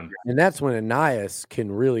 Yeah. And that's when Anias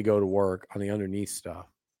can really go to work on the underneath stuff.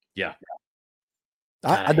 Yeah.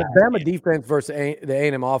 The Bama defense versus the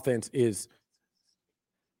A&M offense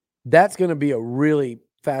that's going to be a really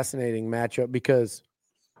fascinating matchup because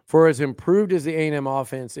for as improved as the A&M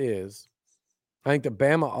offense is, I think the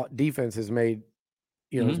Bama defense has made,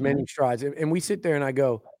 as many strides. And we sit there and I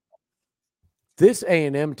go, this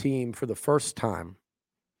A&M team for the first time,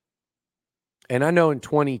 and I know in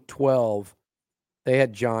 2012, they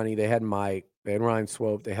had Johnny, they had Mike, they had Ryan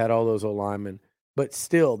Swope, they had all those O-linemen. But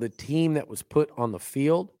still, the team that was put on the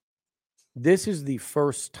field, this is the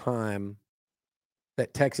first time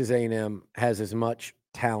that Texas A&M has as much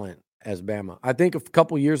talent as Bama. I think a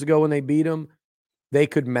couple years ago when they beat them, they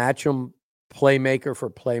could match them playmaker for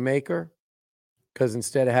playmaker because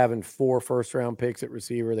instead of having 4 first-round picks at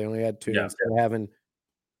receiver, they only had 2. Yeah. Instead of having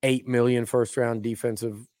 8 million first-round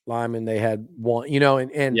defensive linemen, they had 1.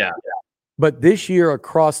 But this year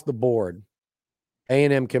across the board,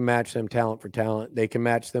 A&M can match them talent for talent. They can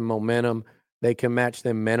match them momentum. They can match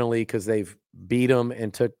them mentally because they've beat them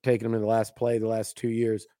and taken them in the last 2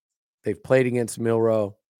 years. They've played against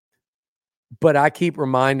Milroe. But I keep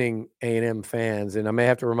reminding A&M fans, and I may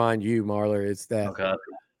have to remind you, Marler, it's that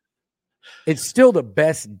it's still the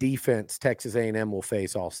best defense Texas A&M will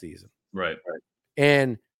face all season. Right.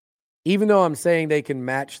 And even though I'm saying they can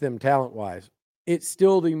match them talent-wise, it's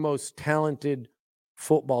still the most talented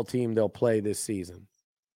football team they'll play this season.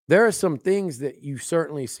 There are some things that you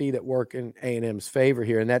certainly see that work in A&M's favor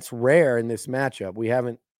here, and that's rare in this matchup. We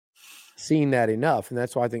haven't seen that enough, and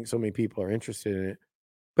that's why I think so many people are interested in it.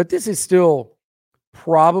 But this is still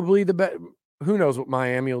probably the best. Who knows what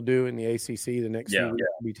Miami will do in the ACC the next few weeks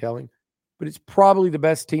will be telling. But it's probably the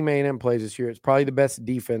best team A&M plays this year. It's probably the best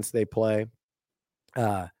defense they play.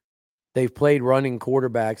 They've played running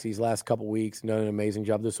quarterbacks these last couple weeks and done an amazing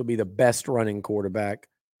job. This will be the best running quarterback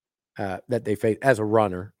that they face as a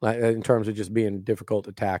runner, in terms of just being difficult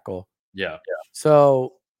to tackle. Yeah.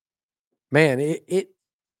 So, man,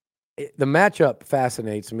 the matchup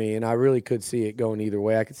fascinates me, and I really could see it going either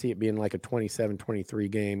way. I could see it being like a 27-23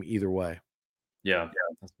 game either way. Yeah,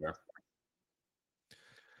 that's fair.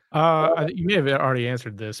 You may have already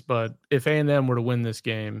answered this, but if A&M were to win this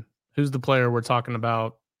game, who's the player we're talking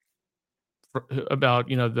about?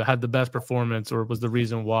 That had the best performance or was the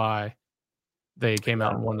reason why they came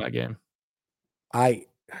out and won that game?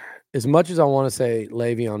 As much as I want to say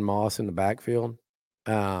Le'Veon Moss in the backfield,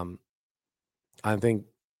 I think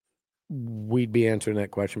we'd be answering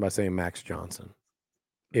that question by saying Max Johnson.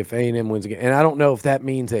 If A&M wins again, and I don't know if that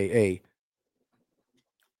means a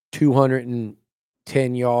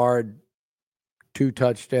 210-yard, 2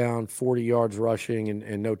 touchdown, 40 yards rushing,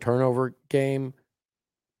 and no turnover game.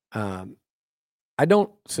 I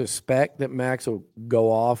don't suspect that Max will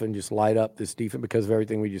go off and just light up this defense because of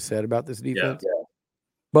everything we just said about this defense. Yeah.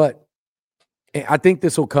 But I think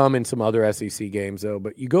this will come in some other SEC games, though.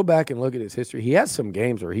 But you go back and look at his history. He has some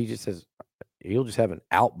games where he'll just have an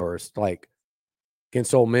outburst. Like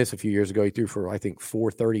against Ole Miss a few years ago, he threw for, I think,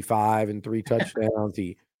 435 and 3 touchdowns.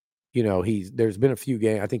 There's been a few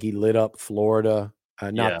games. I think he lit up Florida,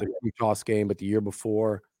 not the Utah game, but the year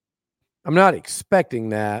before. I'm not expecting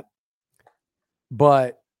that,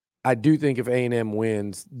 but I do think if A&M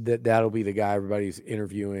wins, that'll be the guy everybody's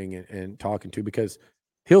interviewing and talking to, because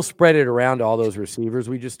he'll spread it around to all those receivers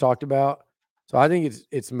we just talked about. So I think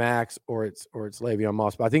it's Max or it's Le'Veon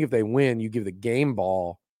Moss. But I think if they win, you give the game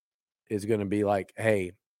ball is going to be like,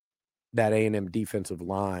 hey, that A&M defensive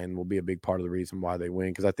line will be a big part of the reason why they win,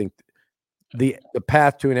 because I think the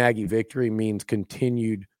path to an Aggie victory means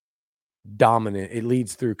continued dominant. It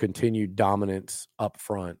leads through continued dominance up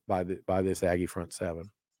front by this Aggie front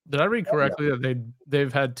seven. Did I read correctly that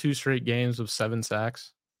they've had 2 straight games of 7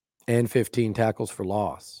 sacks and 15 tackles for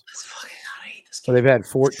loss? That's fucking I hate this game. So they've had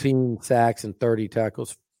 14 sacks and 30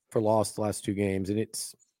 tackles for loss the last 2 games, and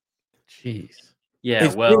it's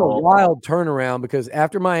it's been a wild turnaround, because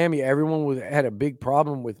after Miami, everyone had a big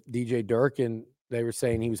problem with DJ Durkin. They were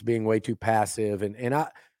saying he was being way too passive, and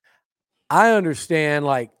I understand,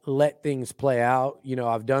 like, let things play out.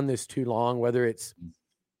 I've done this too long, whether it's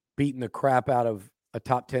beating the crap out of a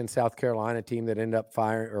top 10 South Carolina team that ended up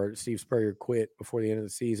firing, or Steve Spurrier quit before the end of the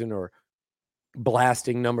season, or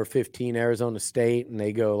blasting number 15 Arizona State and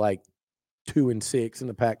they go like 2-6 in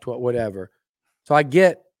the Pac-12, whatever. So I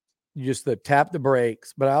get just the tap the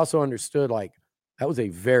brakes, but I also understood, like, that was a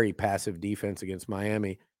very passive defense against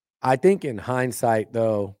Miami. I think in hindsight,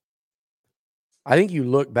 though, I think you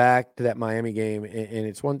look back to that Miami game, and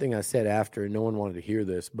it's one thing I said after, and no one wanted to hear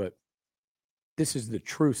this, but this is the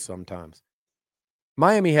truth sometimes.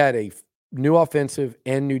 Miami had a new offensive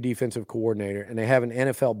and new defensive coordinator, and they have an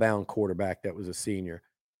NFL-bound quarterback that was a senior,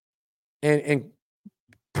 and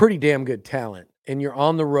pretty damn good talent. And you're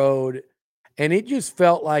on the road, and it just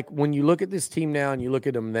felt like when you look at this team now and you look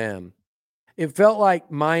at them, it felt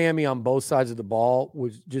like Miami on both sides of the ball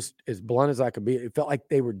was just as blunt as I could be. It felt like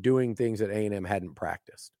they were doing things that A&M hadn't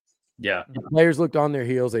practiced. Yeah. The players looked on their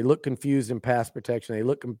heels. They looked confused in pass protection. They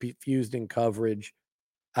looked confused in coverage.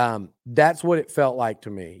 That's what it felt like to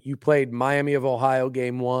me. You played Miami of Ohio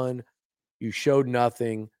game 1. You showed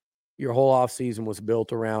nothing. Your whole offseason was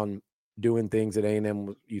built around doing things that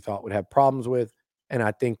A&M you thought would have problems with. And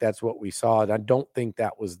I think that's what we saw. And I don't think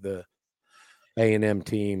that was the A&M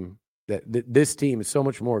team. This team is so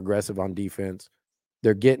much more aggressive on defense.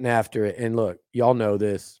 They're getting after it. And look, y'all know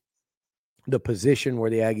this. The position where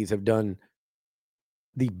the Aggies have done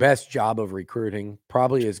the best job of recruiting,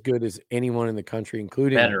 probably as good as anyone in the country,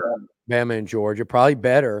 including Bama and Georgia, probably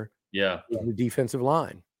better. Yeah. The defensive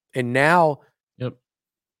line. And now,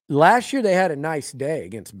 last year they had a nice day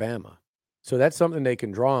against Bama. So that's something they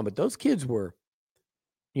can draw on. But those kids were,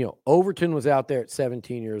 Overton was out there at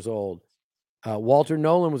 17 years old. Walter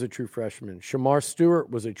Nolan was a true freshman. Shamar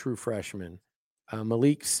Stewart was a true freshman.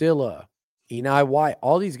 Malik Silla, Enai White,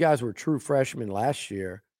 all these guys were true freshmen last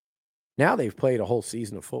year. Now they've played a whole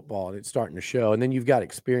season of football, and it's starting to show. And then you've got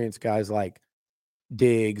experienced guys like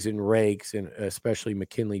Diggs and Rakes, and especially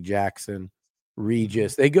McKinley Jackson,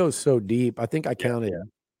 Regis. They go so deep. I think I counted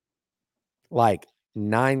like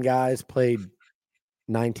 9 guys played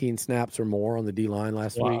 19 snaps or more on the D-line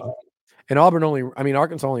last week. And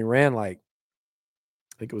Arkansas only ran like,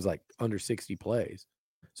 I think it was like under 60 plays.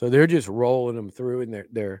 So they're just rolling them through, and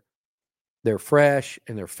they're fresh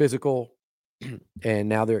and they're physical, and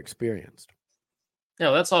now they're experienced.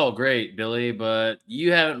 Yeah, that's all great, Billy, but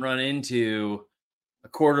you haven't run into a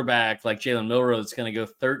quarterback like Jalen Milroe that's going to go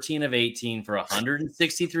 13 of 18 for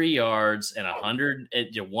 163 yards and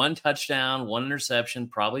 1 touchdown, 1 interception,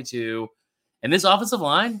 probably 2. And this offensive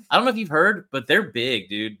line, I don't know if you've heard, but they're big,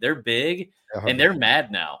 dude. They're big, and they're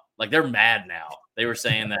mad now. Like, they're mad now. They were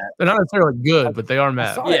saying that. They're not necessarily good, but they are mad.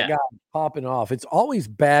 I saw that guy popping off. It's always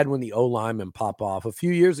bad when the O-linemen pop off. A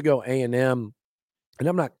few years ago, A&M, and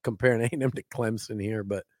I'm not comparing A&M to Clemson here,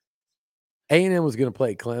 but A&M was going to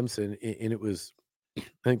play Clemson, and it was, I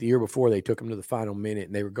think the year before, they took them to the final minute,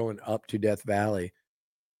 and they were going up to Death Valley.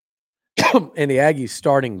 And the Aggies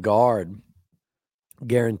starting guard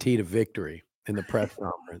guaranteed a victory in the press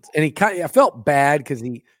conference. And I felt bad because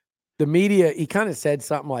the media, he kind of said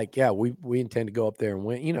something like, yeah, we intend to go up there and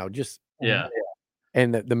win,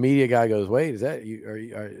 And the media guy goes, wait, is that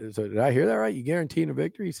you? So did I hear that right? You guaranteeing a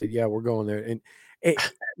victory? He said, yeah, we're going there. And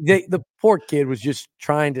the poor kid was just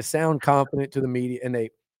trying to sound confident to the media.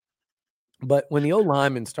 But when the old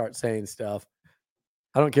linemen start saying stuff,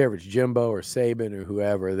 I don't care if it's Jimbo or Saban or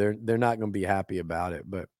whoever, they're not going to be happy about it.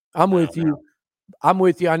 But I'm with you. I'm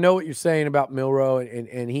with you. I know what you're saying about Milroe,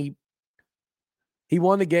 and he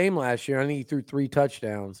won the game last year. I think he threw 3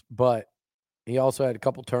 touchdowns, but he also had a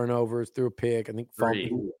couple turnovers, threw a pick. I think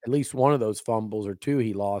at least one of those fumbles or 2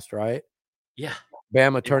 he lost, right? Yeah.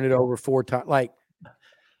 Bama turned it over 4 times. Like,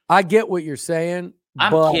 I get what you're saying.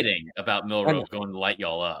 I'm kidding about Milroe going to light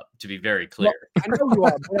y'all up, to be very clear. Well, I know you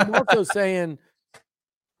are, but I'm also saying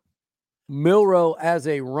Milroe as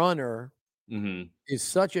a runner is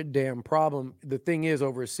such a damn problem. The thing is,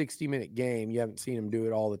 over a 60-minute game, you haven't seen him do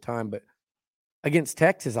it all the time, but against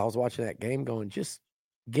Texas, I was watching that game going, just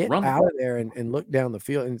get out of there and look down the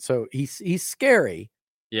field. And so he's scary.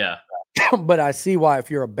 Yeah. But I see why, if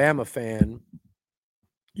you're a Bama fan,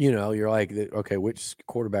 you're like, okay, which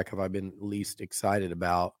quarterback have I been least excited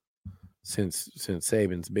about since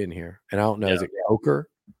Saban's been here? And I don't know, is it Coker?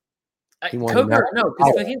 Coker, no,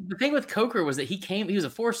 because the thing with Coker was that he was a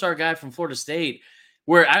 4-star guy from Florida State,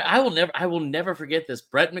 where I will never forget this.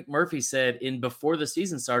 Brett McMurphy said before the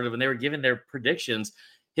season started, when they were giving their predictions,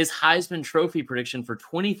 his Heisman Trophy prediction for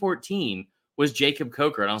 2014 was Jacob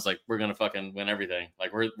Coker. And I was like, we're going to fucking win everything.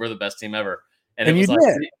 Like, we're the best team ever. And it was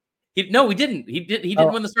like, no, we didn't. He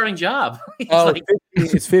didn't win the starting job.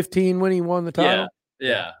 It's 15 when he won the title?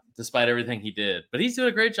 Yeah. Despite everything he did. But he's doing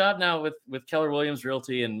a great job now with Keller Williams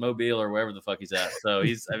Realty in Mobile or wherever the fuck he's at. So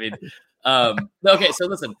okay, so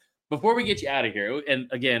listen, before we get you out of here, and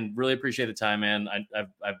again, really appreciate the time, man.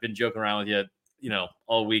 I've been joking around with you,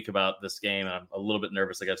 all week about this game. I'm a little bit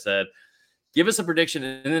nervous, like I've said. Give us a prediction,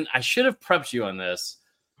 and then I should have prepped you on this.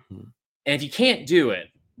 And if you can't do it,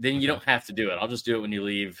 then you don't have to do it. I'll just do it when you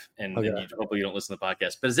leave, and hopefully you don't listen to the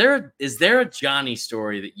podcast. But is there a Johnny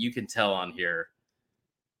story that you can tell on here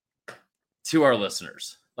to our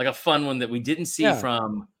listeners, like a fun one that we didn't see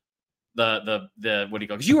from the what do you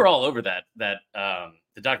call? Because you were all over that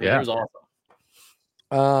the documentary was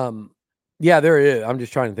awesome. Yeah, there is. I'm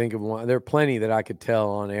just trying to think of one. There are plenty that I could tell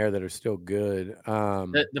on air that are still good.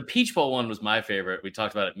 The Peach Bowl one was my favorite. We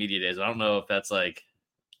talked about it media days. I don't know if that's like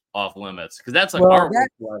off limits, because that's like our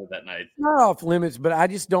that night. Not off limits, but I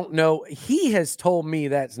just don't know. He has told me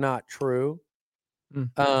that's not true.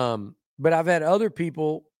 But I've had other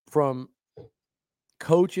people from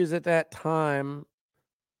coaches at that time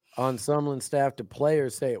on Sumlin's staff to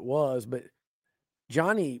players say it was, but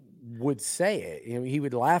Johnny would say it. He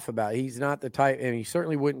would laugh about it. He's not the type, and he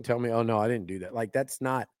certainly wouldn't tell me, oh no, I didn't do that. Like, that's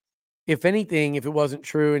not, if anything, if it wasn't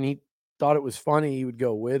true and he thought it was funny, he would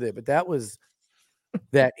go with it. But that was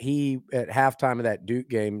that he, at halftime of that Duke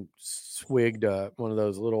game, swigged one of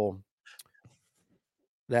those little,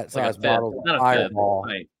 that size bottles of Fireball,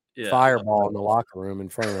 Fireball in the locker room in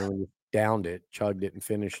front of him, and just downed it, chugged it, and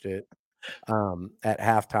finished it at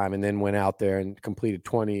halftime, and then went out there and completed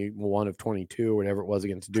 21 of 22 or whatever it was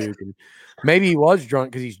against Duke. And maybe he was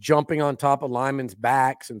drunk because he's jumping on top of linemen's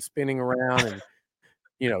backs and spinning around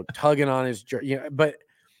and tugging on his but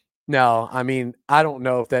no, I mean, I don't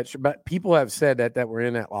know if that's, but people have said that were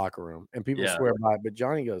in that locker room, and people swear by it. But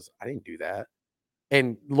Johnny goes, I didn't do that,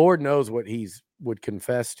 and Lord knows what he's would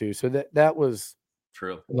confess to. So that was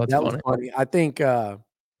true. That was funny. I think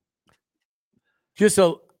just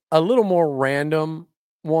a little more random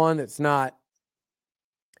one that's not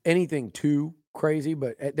anything too crazy,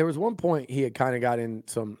 but there was one point he had kind of got in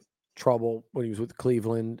some trouble when he was with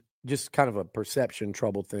Cleveland, just kind of a perception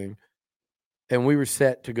trouble thing. And we were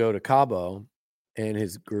set to go to Cabo, and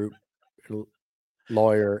his group,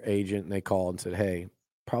 lawyer, agent, and they called and said, hey,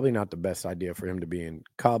 probably not the best idea for him to be in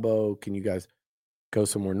Cabo. Can you guys go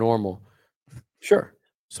somewhere normal? Sure.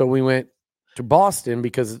 So we went to Boston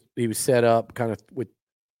because he was set up kind of with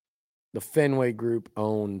the Fenway Group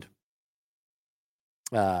owned.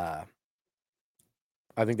 I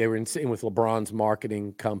think they were in with LeBron's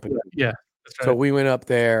marketing company. Yeah. That's right. So we went up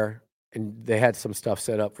there, and they had some stuff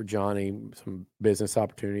set up for Johnny, some business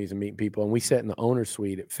opportunities and meeting people. And we sat in the owner's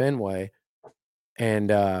suite at Fenway,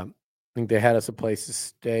 and I think they had us a place to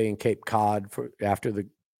stay in Cape Cod after the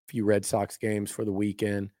few Red Sox games for the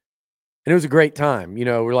weekend. And it was a great time.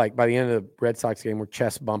 We're like, by the end of the Red Sox game, we're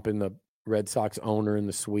chest bumping the Red Sox owner in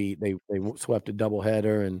the suite. They swept a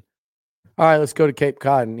doubleheader, and all right, let's go to Cape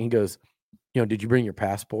Cod. And he goes, did you bring your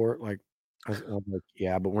passport? Like, I was like,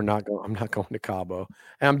 yeah, but I'm not going to Cabo,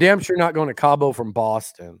 and I'm damn sure not going to Cabo from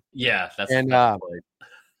Boston. Yeah, that's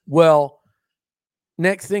well,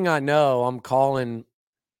 next thing I know, I'm calling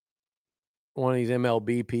one of these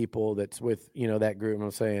MLB people that's with that group, and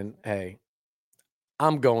I'm saying, hey,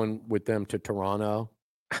 I'm going with them to Toronto,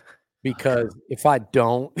 because if I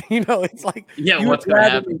don't, it's like, what's going to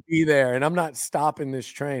happen? Be there, and I'm not stopping this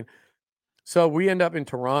train. So we end up in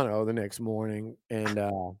Toronto the next morning, and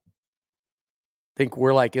think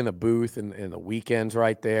we're like in the booth and the weekends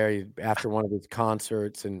right there after one of his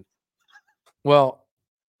concerts. And well,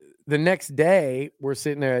 the next day we're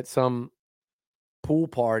sitting there at some pool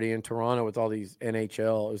party in Toronto with all these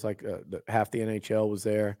NHL. It was like half the NHL was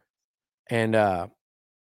there. And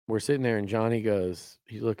we're sitting there and Johnny goes,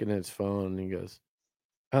 he's looking at his phone and he goes,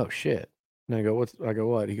 oh shit. And I go,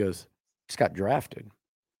 what? He goes, just got drafted.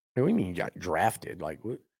 What do you mean you got drafted? Like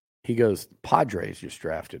what? He goes, Padres just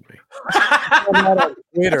drafted me. He found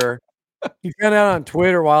out on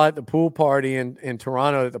Twitter while at the pool party in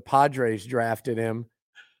Toronto that the Padres drafted him.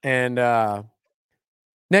 And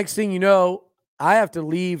next thing you know, I have to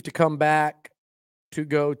leave to come back to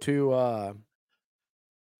go to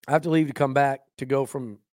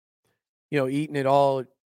from, eating at all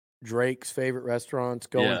Drake's favorite restaurants,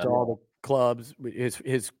 going to all the clubs.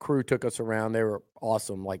 His crew took us around. They were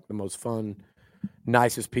awesome, like the most fun,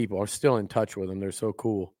 nicest people. I'm still in touch with them. They're so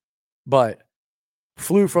cool. But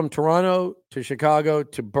flew from Toronto to Chicago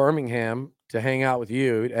to Birmingham to hang out with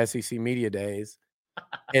you at SEC Media Days.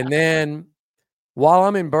 And then while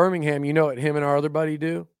I'm in Birmingham, you know what him and our other buddy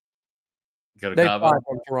do? Go to they Cabo. Fly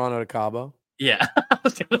from Toronto to Cabo. Yeah, I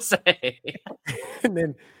was gonna say.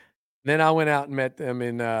 And then I went out and met them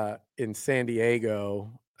in San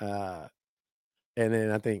Diego. And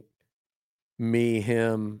then I think me,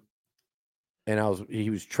 him, and he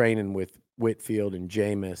was training with Whitfield and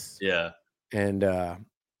Jameis. Yeah. And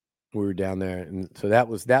we were down there. And so that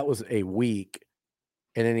was a week.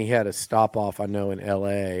 And then he had a stop off, I know, in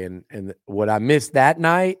LA. And what I missed that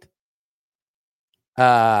night,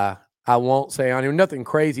 I won't say on here, nothing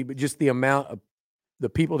crazy, but just the amount of the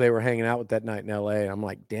people they were hanging out with that night in LA. And I'm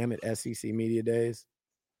like, damn it, SEC Media Days.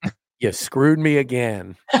 You screwed me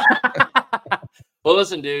again. Well,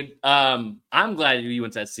 listen, dude, I'm glad you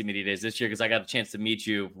went to SEC Media Days this year because I got a chance to meet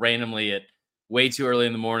you randomly at way too early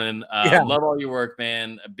in the morning. Love all your work,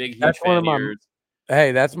 man. A big, huge fan of yours.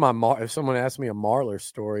 Hey, that's if someone asked me a Marler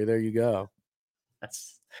story, there you go. I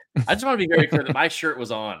just want to be very clear that my shirt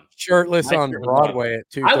was on. Shirtless on Broadway at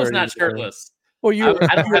 2:30. I was not shirtless. Well,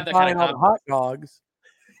 I don't have that kind of hot dogs.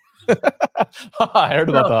 I heard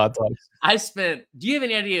about the hot dogs. Do you have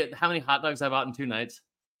any idea how many hot dogs I bought in 2 nights?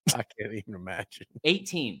 I can't even imagine.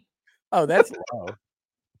 18. Oh, that's low.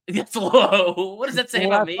 That's low. What does that say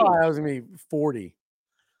about me? I was going to be 40.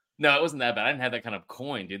 No, it wasn't that bad. I didn't have that kind of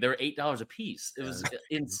coin, dude. They were $8 a piece. It was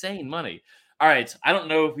insane money. All right. I don't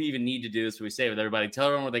know if we even need to do this, but we say it with everybody. Tell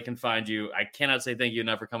everyone where they can find you. I cannot say thank you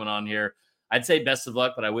enough for coming on here. I'd say best of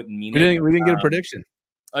luck, but I wouldn't mean it. We didn't get a prediction.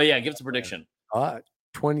 Oh, yeah. Give us a prediction.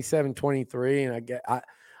 27-23. And I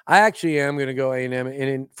actually am going to go A&M. And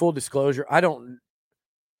in full disclosure, I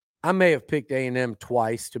may have picked A&M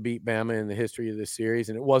twice to beat Bama in the history of this series,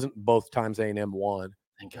 and it wasn't both times A&M won.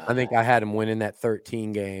 I think I had them winning that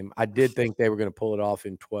 13 game. I did think they were going to pull it off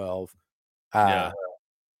in 12.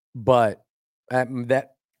 But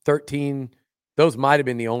that 13, those might have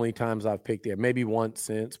been the only times I've picked it. Maybe once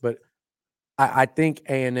since. But I think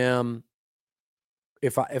A&M,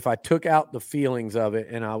 if I took out the feelings of it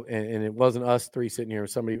and it wasn't us three sitting here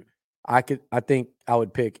with somebody, I think I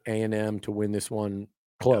would pick A&M to win this one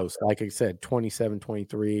close. Like I said,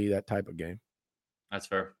 27-23, that type of game. That's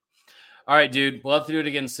fair. All right, dude. We'll have to do it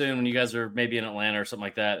again soon when you guys are maybe in Atlanta or something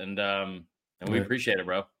like that. And we appreciate it,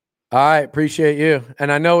 bro. All right. Appreciate you.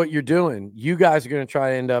 And I know what you're doing. You guys are going to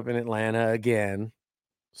try to end up in Atlanta again.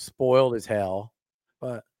 Spoiled as hell.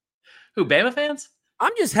 But who, Bama fans?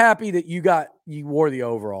 I'm just happy that you wore the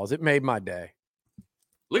overalls. It made my day.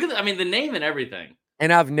 Look at the name and everything.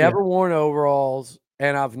 And I've never worn overalls,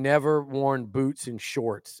 and I've never worn boots and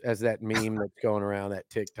shorts as that meme that's going around that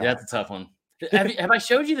TikTok. Yeah, that's a tough one. Have I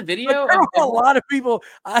showed you the video? A lot of people.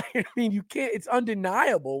 I mean, you can't. It's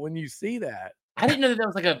undeniable when you see that. I didn't know that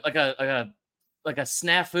was like a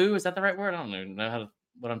snafu. Is that the right word? I don't even know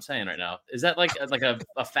what I'm saying right now. Is that like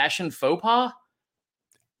a fashion faux pas?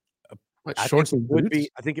 I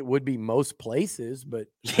think it would be most places, but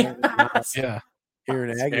yeah. Here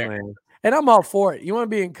in Aggieland. And I'm all for it. You want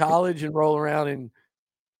to be in college and roll around, and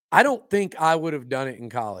I don't think I would have done it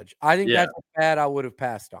in college. I think that's a fad I would have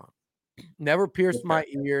passed on. Never pierced my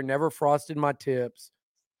ear, never frosted my tips.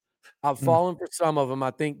 I've fallen for some of them.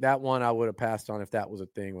 I think that one I would have passed on if that was a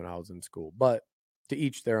thing when I was in school. But to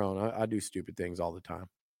each their own. I do stupid things all the time.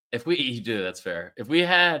 You do, that's fair. If we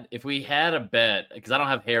had a bet, because I don't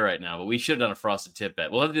have hair right now, but we should have done a frosted tip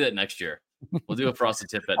bet. We'll have to do that next year. We'll do a frosted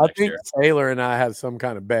tip bet next year. I think Taylor and I have some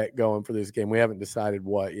kind of bet going for this game. We haven't decided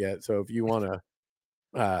what yet. So if you want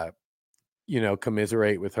to,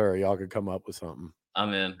 commiserate with her, y'all could come up with something.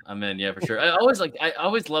 I'm in. Yeah, for sure. I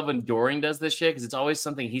always love when Doring does this shit because it's always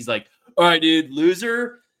something he's like, all right, dude,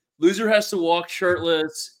 loser Loser has to walk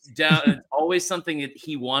shirtless down. It's always something that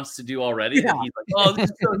he wants to do already. Yeah. That he's like, oh,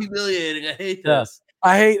 this is so humiliating. I hate this.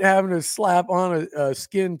 I hate having to slap on a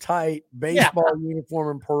skin tight baseball uniform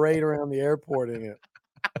and parade around the airport in it.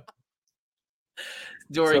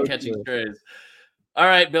 Dory catching strays. All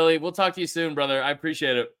right, Billy. We'll talk to you soon, brother. I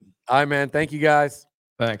appreciate it. All right, man. Thank you, guys.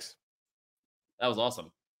 Thanks. That was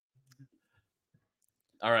awesome.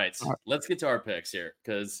 All right. So let's get to our picks here,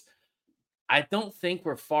 because I don't think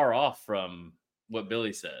we're far off from what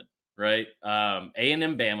Billy said, right?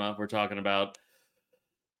 A&M Bama, we're talking about.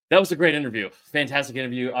 That was a great interview. Fantastic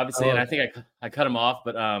interview, obviously. And I think I cut him off,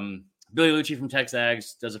 but Billy Liucci from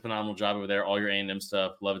TexAgs does a phenomenal job over there. All your A&M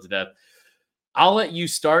stuff. Love it to death. I'll let you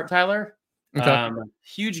start, Tyler. Okay.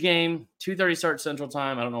 Huge game, 2:30 start Central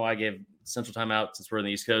Time. I don't know why I gave Central Time out since we're in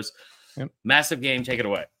the East Coast. Yep. Massive game. Take it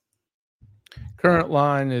away. Current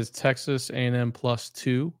line is Texas A&M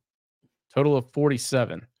 +2. Total of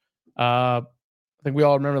 47. I think we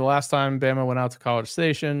all remember the last time Bama went out to College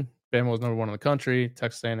Station. Bama was number 1 in the country.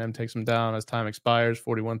 Texas A&M takes them down as time expires,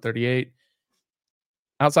 41-38.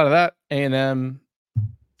 Outside of that, A&M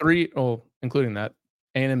including that,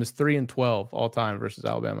 A&M is 3-12 all time versus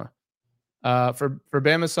Alabama. For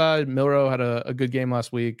Bama's side, Milroe had a good game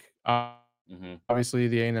last week. Obviously,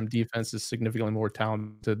 the A&M defense is significantly more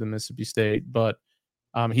talented than Mississippi State, but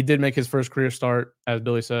he did make his first career start, as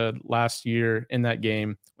Billy said, last year in that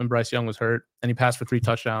game when Bryce Young was hurt, and he passed for 3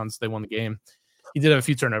 touchdowns. They won the game. He did have a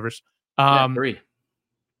few turnovers. 3.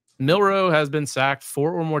 Milroe has been sacked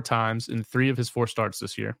 4 or more times in 3 of his 4 starts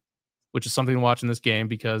this year, which is something to watch in this game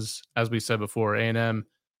because, as we said before, A&M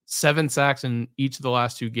 7 sacks in each of the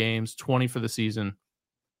last 2 games, 20 for the season.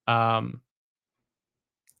 I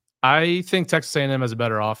think Texas A&M has a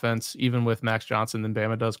better offense, even with Max Johnson, than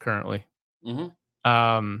Bama does currently.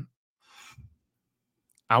 I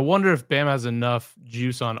wonder if Bama has enough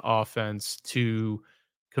juice on offense to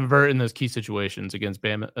convert in those key situations against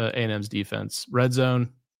Bama A&M's defense. Red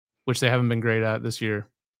zone, which they haven't been great at this year,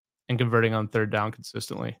 and converting on 3rd down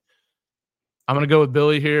consistently. I'm going to go with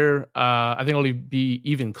Billy here. I think it'll be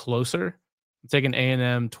even closer. I'm taking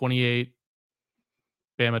A&M 28,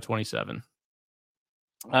 Bama 27.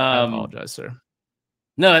 I apologize, sir.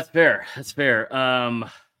 No, that's fair. That's fair.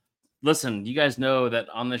 Listen, you guys know that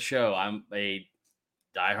on this show, I'm a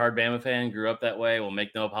diehard Bama fan. Grew up that way. We'll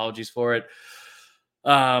make no apologies for it.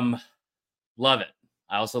 Love it.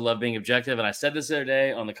 I also love being objective. And I said this the other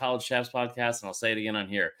day on the College Chaps podcast, and I'll say it again on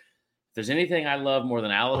here. If there's anything I love more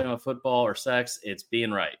than Alabama football or sex, it's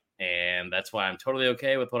being right. And that's why I'm totally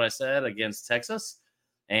okay with what I said against Texas.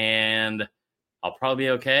 And I'll probably be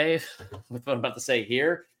okay with what I'm about to say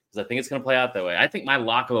here, because I think it's going to play out that way. I think my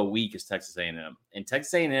lock of a week is Texas A&M. And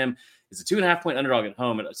Texas A&M is a 2.5-point underdog at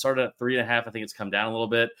home. It started at 3.5. I think it's come down a little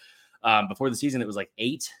bit. Before the season, it was like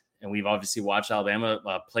 8. And we've obviously watched Alabama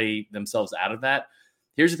play themselves out of that.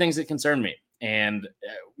 Here's the things that concern me. And,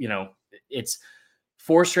 it's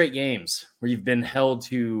 4 straight games where you've been held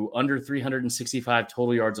to under 365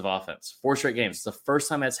 total yards of offense. 4 straight games. It's the first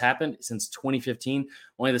time that's happened since 2015.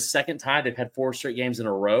 Only the second time they've had 4 straight games in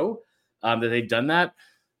a row that they've done that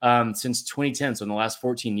since 2010. So in the last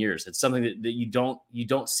 14 years, it's something that you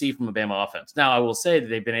don't see from a Bama offense. Now, I will say that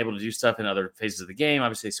they've been able to do stuff in other phases of the game.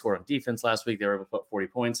 Obviously, they scored on defense last week. They were able to put 40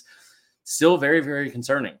 points. Still very, very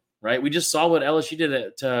concerning, right? We just saw what LSU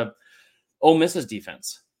did to Ole Miss's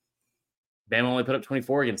defense. Bama only put up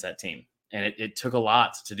 24 against that team, and it took a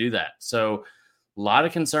lot to do that. So a lot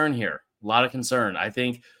of concern here, a lot of concern. I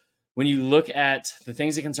think when you look at the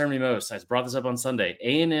things that concern me most, I brought this up on Sunday,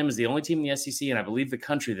 A&M is the only team in the SEC, and I believe the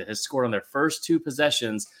country, that has scored on their first 2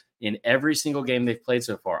 possessions in every single game they've played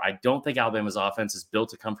so far. I don't think Alabama's offense is built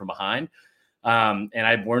to come from behind. And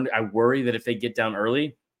I worry that if they get down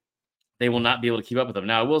early, they will not be able to keep up with them.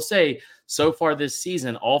 Now, I will say, so far this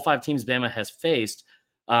season, all 5 teams Bama has faced,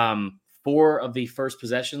 4 of the first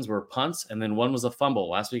possessions were punts, and then 1 was a fumble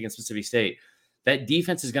last week against Mississippi State. That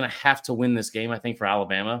defense is going to have to win this game, I think, for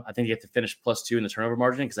Alabama. I think you have to finish +2 in the turnover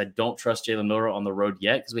margin, because I don't trust Jalen Milroe on the road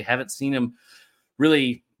yet, because we haven't seen him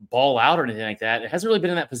really ball out or anything like that. It hasn't really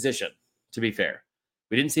been in that position, to be fair.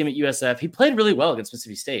 We didn't see him at USF. He played really well against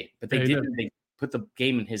Mississippi State, but they put the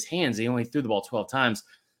game in his hands. He only threw the ball 12 times.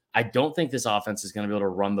 I don't think this offense is going to be able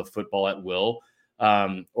to run the football at will,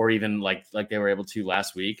 or even like they were able to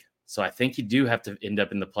last week. So I think you do have to end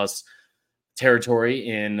up in the plus territory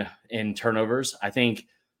in turnovers. I think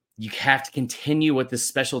you have to continue what the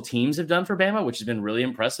special teams have done for Bama, which has been really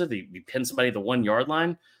impressive. We pinned somebody at the 1-yard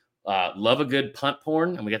line. Love a good punt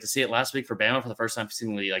porn, and we got to see it last week for Bama for the first time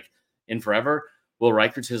seemingly in forever. Will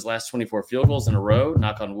Reichert to his last 24 field goals in a row,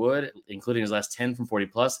 knock on wood, including his last 10 from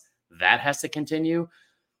 40+. That has to continue.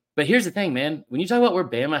 But here's the thing, man. When you talk about where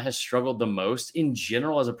Bama has struggled the most in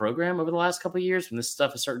general as a program over the last couple of years, when this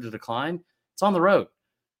stuff is starting to decline, it's on the road.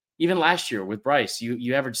 Even last year with Bryce,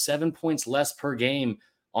 you averaged 7 points less per game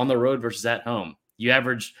on the road versus at home. You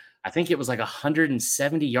averaged, I think it was like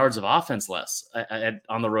 170 yards of offense less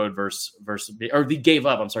on the road versus, or you gave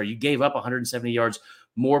up 170 yards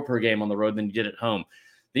more per game on the road than you did at home.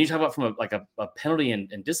 Then you talk about from a penalty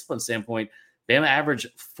and discipline standpoint, Bama averaged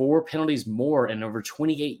 4 penalties more and over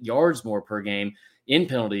 28 yards more per game in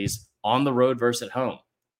penalties on the road versus at home.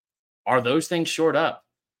 Are those things shored up?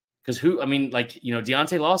 Because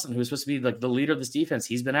Deontay Lawson, who was supposed to be like the leader of this defense,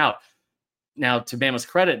 he's been out. Now, to Bama's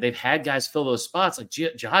credit, they've had guys fill those spots. Like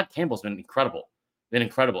Jihad Campbell's been incredible. Him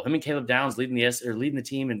and Caleb Downs leading the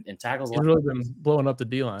team in tackles. He's really been blowing up the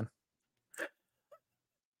D-line.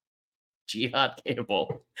 Jihad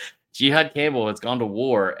Campbell has gone to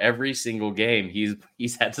war every single game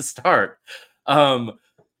he's had to start.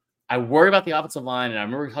 I worry about the offensive line, and I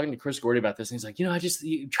remember talking to Chris Gordy about this, and he's like,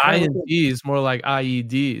 INDs, more like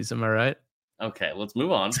IEDs. Am I right? Okay, let's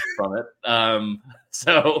move on from it.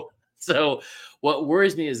 So what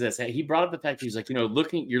worries me is this. He brought up the fact that he's like, you're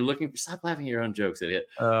looking. Stop laughing at your own jokes, idiot.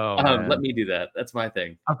 Oh, let me do that. That's my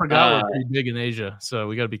thing. I forgot we're pretty big in Asia, so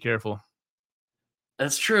we got to be careful.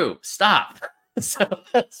 That's true. Stop.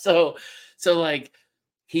 So like,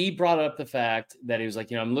 he brought up the fact that he was like,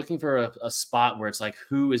 I'm looking for a spot where it's like,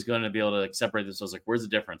 who is going to be able to like separate themselves? Like, where's the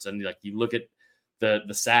difference? And like, you look at the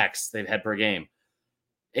sacks they've had per game.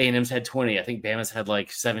 A&M's had 20. I think Bama's had like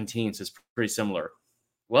 17. So it's pretty similar.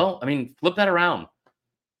 Well, I mean, flip that around.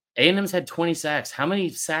 A&M's had 20 sacks. How many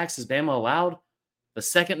sacks has Bama allowed? The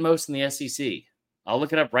second most in the SEC. I'll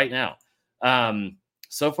look it up right now.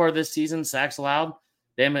 So far this season, sacks allowed,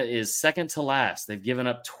 Bama is second to last. They've given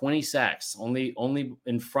up 20 sacks, only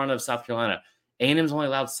in front of South Carolina. A&M's only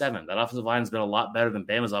allowed 7. That offensive line has been a lot better than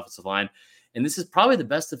Bama's offensive line. And this is probably the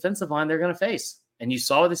best defensive line they're going to face. And you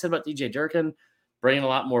saw what they said about DJ Durkin, bringing a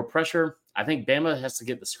lot more pressure. I think Bama has to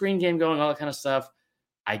get the screen game going, all that kind of stuff.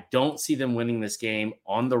 I don't see them winning this game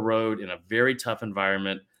on the road in a very tough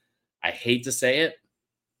environment. I hate to say it.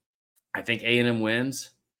 I think A&M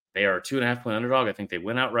wins. They are a 2.5-point underdog. I think they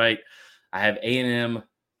win outright. I have A&M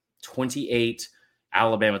 28,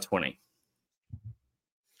 Alabama 20.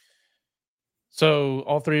 So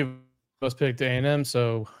all three of us picked A&M,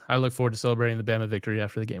 so I look forward to celebrating the Bama victory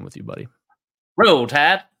after the game with you, buddy. Roll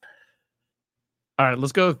Tide. All right,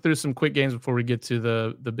 let's go through some quick games before we get to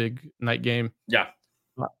the big night game. Yeah.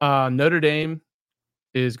 Notre Dame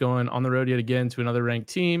is going on the road yet again to another ranked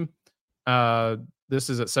team. This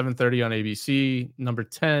is at 7:30 on ABC. Number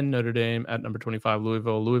 10, Notre Dame at number 25,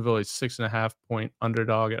 Louisville. Louisville is 6.5-point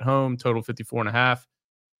underdog at home. Total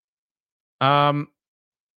 54.5.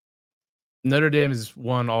 Notre Dame has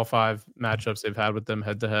won all 5 matchups they've had with them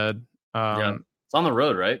head to head. Yeah, it's on the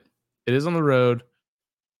road, right? It is on the road.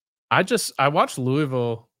 I watched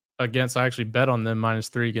Louisville against. I actually bet on them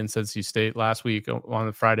 -3 against NC State last week on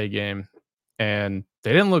the Friday game, and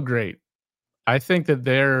they didn't look great. I think that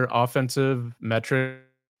their offensive metrics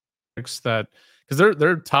because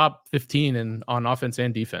they're top 15 on offense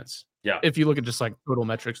and defense. Yeah. If you look at just like total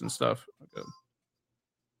metrics and stuff.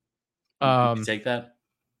 You take that?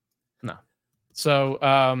 No. So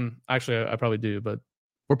actually I probably do, but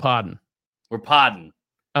we're podding. Pod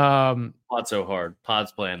so hard.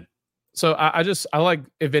 Pod's playing. So I like,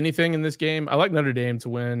 if anything in this game, I like Notre Dame to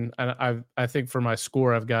win. And I think for my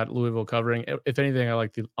score, I've got Louisville covering. If anything, I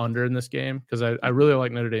like the under in this game because I really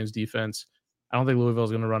like Notre Dame's defense. I don't think Louisville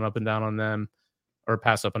is going to run up and down on them or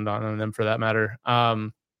pass up and down on them for that matter.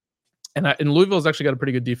 And Louisville's actually got a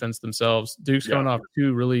pretty good defense themselves. Duke's coming off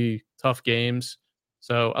 2 really tough games.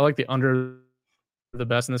 So I like the under the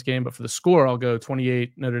best in this game. But for the score, I'll go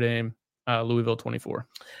 28 Notre Dame, Louisville 24.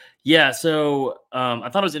 Yeah, so I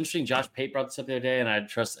thought it was interesting. Josh Pate brought this up the other day, and I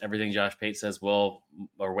trust everything Josh Pate says or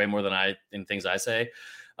way more than in things I say.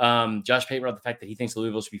 Josh Pate brought up the fact that he thinks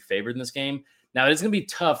Louisville should be favored in this game. Now, it's going to be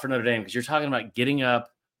tough for Notre Dame because you're talking about getting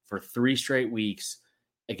up for 3 straight weeks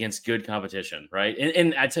against good competition, right?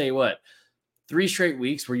 And I tell you what, 3 straight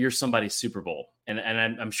weeks where you're somebody's Super Bowl. And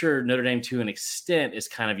I'm sure Notre Dame, to an extent, is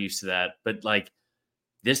kind of used to that. But, like,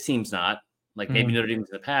 this team's not. Like, maybe Notre Dame in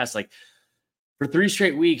the past, like, for 3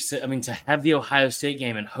 straight weeks, I mean, to have the Ohio State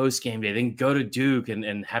game and host game day, then go to Duke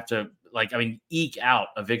and have to, eke out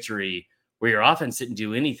a victory where your offense didn't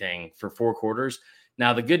do anything for 4 quarters.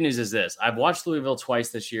 Now, the good news is this. I've watched Louisville twice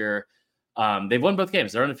this year. They've won both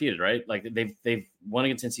games. They're undefeated, right? Like, they've won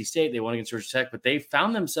against NC State. They won against Georgia Tech, but they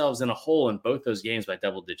found themselves in a hole in both those games by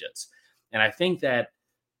double digits. And I think that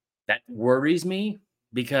worries me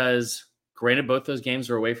because, granted, both those games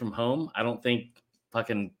are away from home. I don't think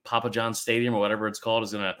fucking Papa John's Stadium or whatever it's called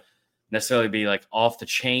is going to necessarily be like off the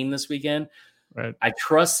chain this weekend. Right. I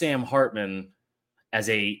trust Sam Hartman as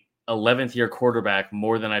a 11th year quarterback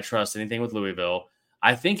more than I trust anything with Louisville.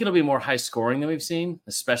 I think it'll be more high scoring than we've seen,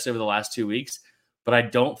 especially over the last 2 weeks. But I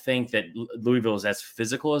don't think that Louisville is as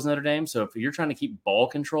physical as Notre Dame. So if you're trying to keep ball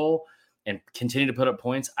control and continue to put up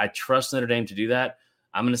points, I trust Notre Dame to do that.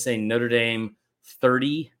 I'm going to say Notre Dame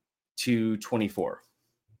 30-24. All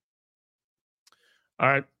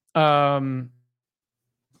right.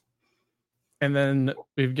 And then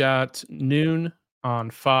we've got noon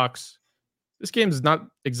on Fox. This game is not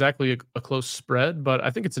exactly a close spread, but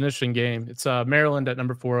I think it's an interesting game. It's Maryland at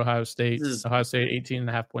number 4, Ohio State. Ohio State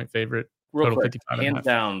 18.5-point favorite. Real quick, hands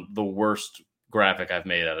down, the worst graphic I've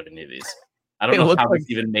made out of any of these. I don't know how this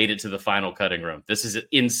even made it to the final cutting room. This is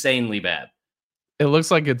insanely bad. It looks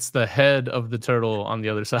like it's the head of the turtle on the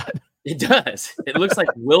other side. It does. It looks like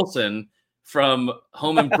Wilson from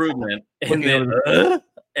Home Improvement, and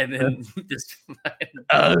then this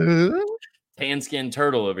tan skin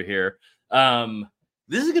turtle over here.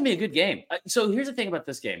 This is going to be a good game. So here's the thing about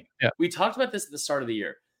this game. Yeah. We talked about this at the start of the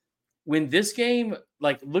year. When this game,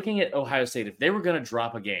 like looking at Ohio State, if they were going to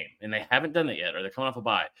drop a game, and they haven't done it yet, or they're coming off a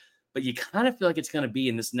bye, but you kind of feel like it's going to be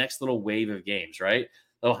in this next little wave of games, right?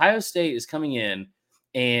 Ohio State is coming in,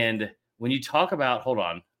 and when you talk about, hold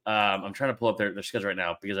on, I'm trying to pull up their schedule right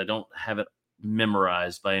now because I don't have it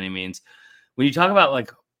memorized by any means. When you talk about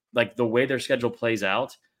like the way their schedule plays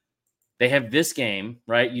out, they have this game,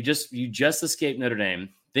 right? You just escaped Notre Dame.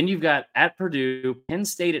 Then you've got at Purdue, Penn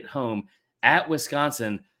State at home, at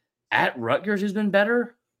Wisconsin, at Rutgers, who's been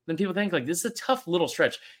better than people think. Like, this is a tough little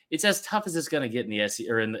stretch. It's as tough as it's going to get in the SEC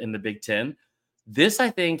or in the Big Ten. This, I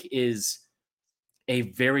think, is a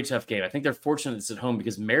very tough game. I think they're fortunate it's at home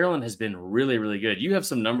because Maryland has been really, really good. You have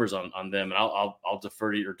some numbers on them, and I'll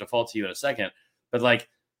defer to you or default to you in a second. But like,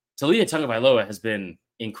 Talia Tagovailoa has been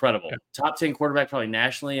incredible. Yeah. Top 10 quarterback probably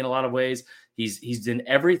nationally in a lot of ways. He's done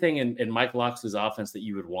everything in Mike Locksley's offense that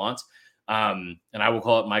you would want. And I will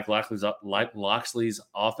call it Mike Locksley's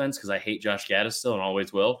offense because I hate Josh Gaddis still and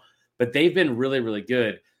always will. But they've been really, really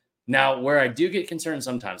good. Now, where I do get concerned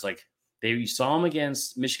sometimes, like you saw them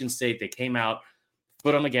against Michigan State. They came out,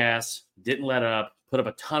 foot on the gas, didn't let up, put up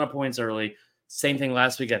a ton of points early. Same thing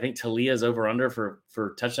last week. I think Talia's over-under for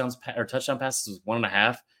touchdown passes was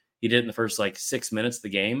 1.5. He did it in the first 6 minutes of the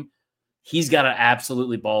game. He's got to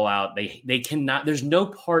absolutely ball out. They cannot. There's no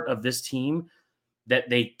part of this team that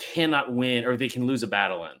they cannot win or they can lose a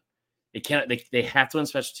battle in. They cannot. They have to win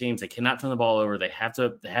special teams. They cannot turn the ball over. They have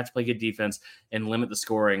to play good defense and limit the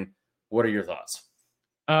scoring. What are your thoughts?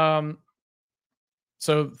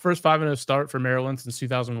 So first 5-0 start for Maryland since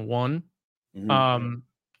 2001.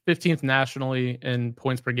 15th nationally in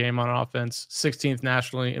points per game on offense, 16th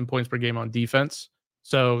nationally in points per game on defense.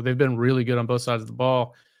 So they've been really good on both sides of the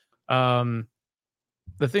ball. The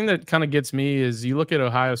thing that kind of gets me is you look at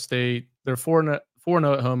Ohio State, they're 4-0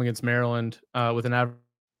 at home against Maryland with an average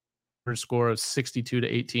score of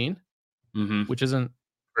 62-18, which isn't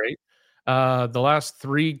great. The last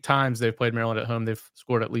 3 times they've played Maryland at home, they've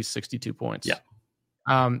scored at least 62 points. Yeah.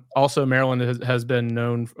 Also, Maryland has been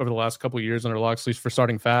known over the last couple of years under Locksley for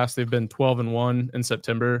starting fast. They've been 12-1 in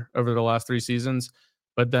September over the last 3 seasons,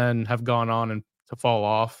 but then have gone on and to fall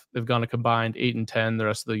off. They've gone a combined 8-10 the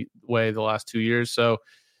rest of the way the last 2 years. So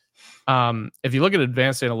if you look at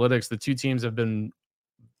advanced analytics, the 2 teams have been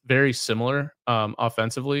very similar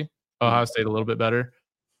offensively. Ohio State a little bit better.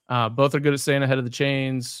 Both are good at staying ahead of the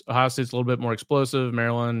chains. Ohio State's a little bit more explosive.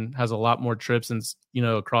 Maryland has a lot more trips and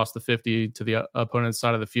across the 50 to the opponent's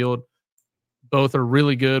side of the field. Both are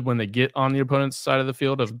really good when they get on the opponent's side of the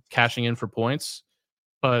field of cashing in for points.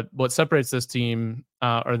 But what separates this team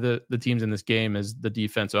or the teams in this game is the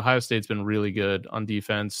defense. Ohio State's been really good on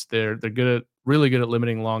defense. They're really good at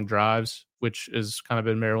limiting long drives, which is kind of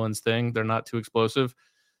been Maryland's thing. They're not too explosive.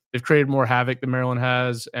 They've created more havoc than Maryland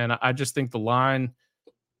has, and I just think the line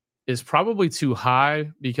is probably too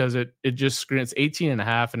high because it just screams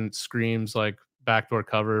 18.5 and it screams like backdoor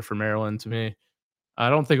cover for Maryland to me.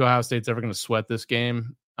 I don't think Ohio State's ever going to sweat this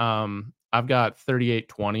game. I've got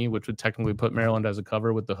 38-20, which would technically put Maryland as a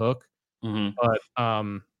cover with the hook. But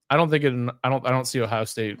I don't see Ohio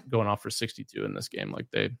State going off for 62 in this game like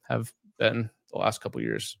they have been the last couple of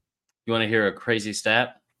years. You want to hear a crazy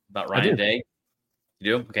stat about Ryan Day?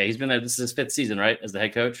 You do? Okay, he's been there. This is his 5th season, right, as the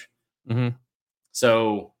head coach?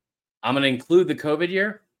 So I'm going to include the COVID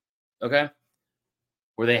year, okay,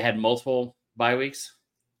 where they had multiple bye weeks.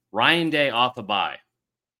 Ryan Day off a bye.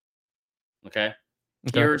 Okay.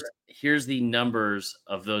 Here's the numbers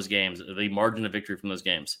of those games, the margin of victory from those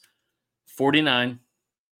games. 49,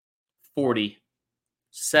 40,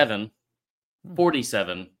 7,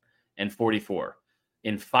 47, and 44.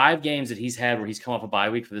 In 5 games that he's had where he's come off a bye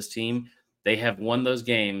week for this team, they have won those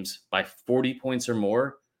games by 40 points or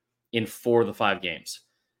more in 4 of the 5 games.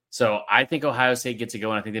 So I think Ohio State gets it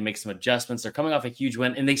going. I think they make some adjustments. They're coming off a huge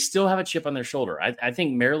win, and they still have a chip on their shoulder. I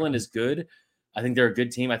think Maryland is good. I think they're a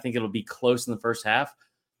good team. I think it'll be close in the first half.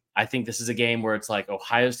 I think this is a game where it's like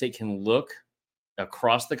Ohio State can look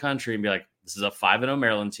across the country and be like, this is a 5-0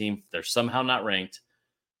 Maryland team. They're somehow not ranked,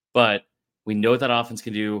 but we know what that offense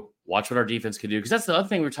can do. Watch what our defense can do. Because that's the other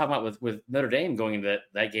thing we were talking about with Notre Dame going into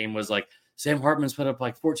that game was like Sam Hartman's put up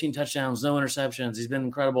like 14 touchdowns, no interceptions. He's been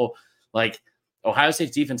incredible. Like Ohio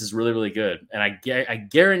State's defense is really, really good. And I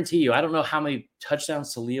guarantee you, I don't know how many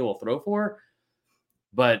touchdowns Talia will throw for,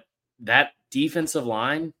 but that defensive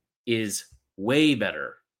line is way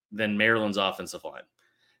better than Maryland's offensive line.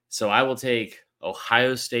 So I will take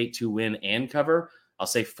Ohio State to win and cover. I'll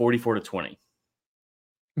say 44-20.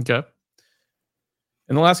 Okay.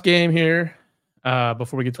 In the last game here,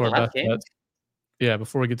 before we get to our best bets. Yeah,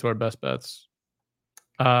 before we get to our best bets.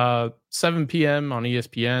 7 p.m. on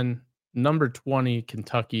ESPN, number 20,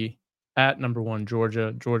 Kentucky at number 1,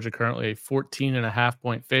 Georgia. Georgia currently a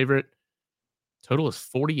 14.5-point favorite. Total is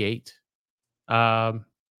 48.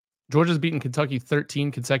 Georgia's beaten Kentucky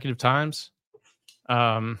 13 consecutive times.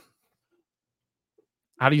 How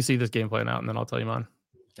do you see this game playing out? And then I'll tell you mine.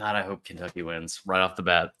 God, I hope Kentucky wins right off the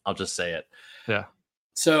bat. I'll just say it. Yeah.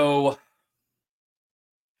 So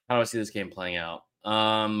how do I see this game playing out?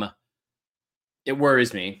 It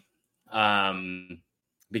worries me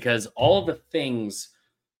because all of the things,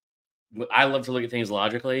 I love to look at things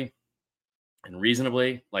logically and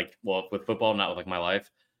reasonably, like, well, with football, not with like my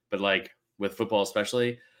life, but like with football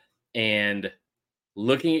especially. And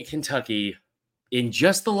looking at Kentucky in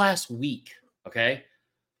just the last week, okay?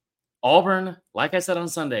 Auburn, like I said on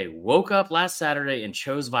Sunday, woke up last Saturday and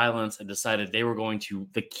chose violence and decided they were going to,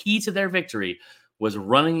 the key to their victory was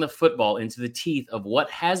running the football into the teeth of what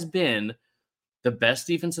has been the best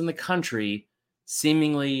defense in the country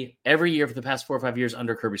seemingly every year for the past 4 or 5 years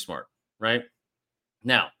under Kirby Smart, right?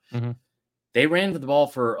 Now, they ran the ball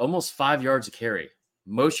for almost 5 yards a carry.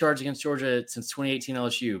 Most yards against Georgia since 2018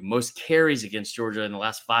 LSU. Most carries against Georgia in the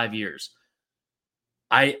last 5 years.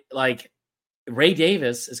 Ray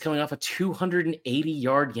Davis is coming off a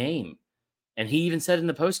 280-yard game. And he even said in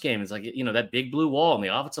the postgame, it's like, you know, that big blue wall on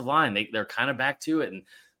the offensive line, they're kind of back to it. And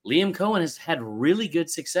Liam Cohen has had really good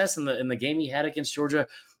success in the game he had against Georgia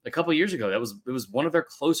a couple of years ago. It was one of their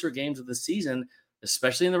closer games of the season,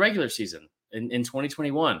 especially in the regular season in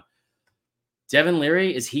 2021. Devin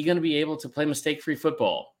Leary, is he going to be able to play mistake-free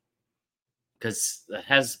football? Because that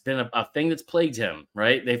has been a thing that's plagued him,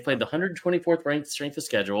 right? They've played the 124th ranked strength of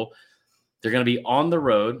schedule. They're going to be on the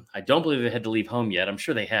road. I don't believe they had to leave home yet. I'm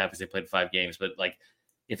sure they have because they played 5 games. But like,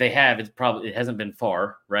 if they have, it hasn't been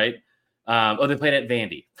far, right? They played at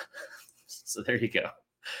Vandy. So there you go.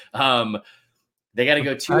 They got to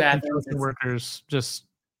go to Athens. Workers just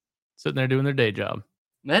sitting there doing their day job.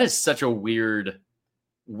 That is such a weird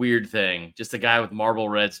thing. Just a guy with marble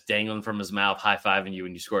reds dangling from his mouth, high-fiving you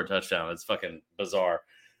when you score a touchdown. It's fucking bizarre.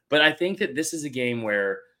 But I think that this is a game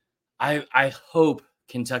where I hope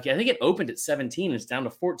Kentucky, I think it opened at 17. It's down to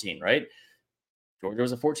 14, right? Georgia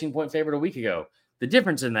was a 14-point favorite a week ago. The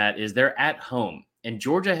difference in that is they're at home, and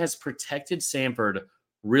Georgia has protected Samford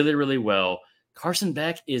really, really well. Carson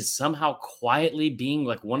Beck is somehow quietly being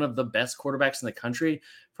like one of the best quarterbacks in the country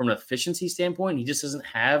from an efficiency standpoint. He just doesn't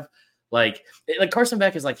have like Carson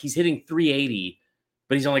Beck is like, he's hitting 380,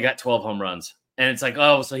 but he's only got 12 home runs. And it's like,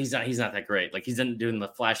 oh, so he's not that great. Like he's not doing the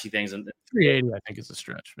flashy things. And 380, I think, is a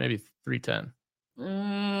stretch. Maybe 310.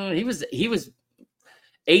 He was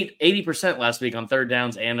 80% last week on third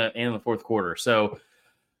downs and in the fourth quarter. So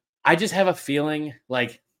I just have a feeling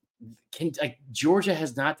like Georgia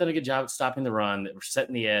has not done a good job at stopping the run,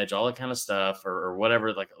 setting the edge, all that kind of stuff, or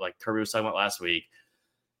whatever. Like Kirby was talking about last week.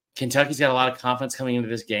 Kentucky's got a lot of confidence coming into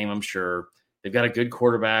this game. I'm sure they've got a good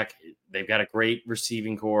quarterback. They've got a great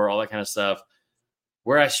receiving core, all that kind of stuff.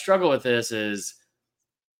 Where I struggle with this is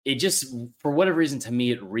it just, for whatever reason, to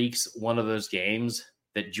me, it reeks one of those games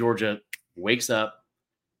that Georgia wakes up,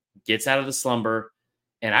 gets out of the slumber,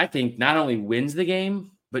 and I think not only wins the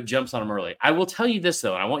game, but jumps on them early. I will tell you this,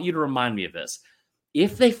 though, and I want you to remind me of this.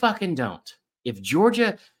 If they fucking don't, if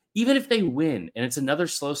Georgia, even if they win and it's another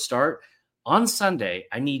slow start, on Sunday,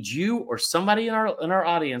 I need you or somebody in our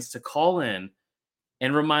audience to call in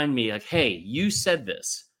and remind me, like, hey, you said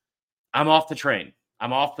this. I'm off the train.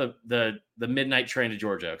 I'm off the midnight train to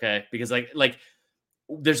Georgia, okay? Because like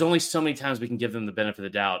there's only so many times we can give them the benefit of the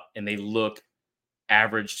doubt, and they look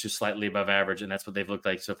average to slightly above average, and that's what they've looked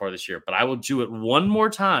like so far this year. But I will do it one more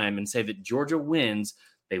time and say that Georgia wins.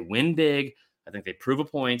 They win big. I think they prove a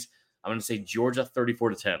point. I'm going to say Georgia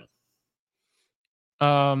 34-10.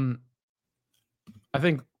 I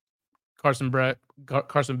think Carson Beck,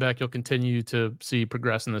 you'll continue to see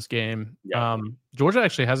progress in this game. Yeah. Georgia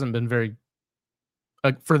actually hasn't been very,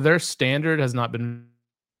 for their standard, has not been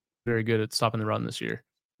very good at stopping the run this year.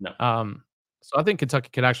 No. So I think Kentucky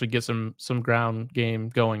could actually get some ground game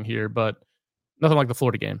going here, but nothing like the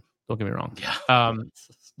Florida game. Don't get me wrong. Yeah.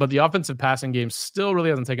 But the offensive passing game still really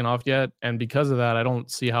hasn't taken off yet, and because of that, I don't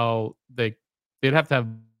see how they'd have to have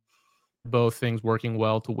both things working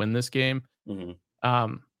well to win this game. Mm-hmm. I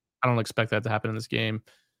don't expect that to happen in this game.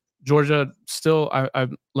 Georgia still, let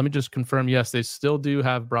me just confirm, yes, they still do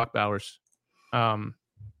have Brock Bowers. And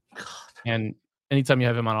anytime you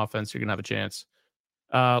have him on offense, you're going to have a chance.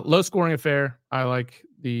 Low scoring affair. I like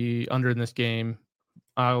the under in this game.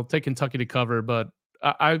 I'll take Kentucky to cover, but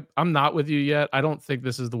I'm not with you yet. I don't think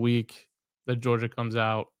this is the week that Georgia comes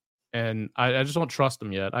out, and I just don't trust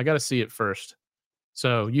them yet. I got to see it first.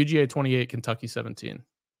 So UGA 28, Kentucky 17.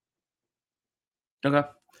 Okay.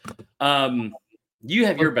 You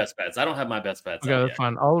have your best bets. I don't have my best bets. Okay, that's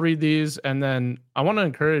fine. I'll read these, and then I want to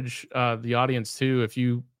encourage the audience too. If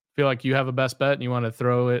you feel like you have a best bet and you want to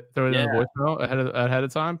throw it in the voicemail ahead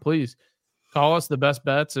of time, please call us the best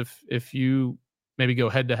bets. If you maybe go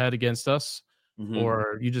head to head against us,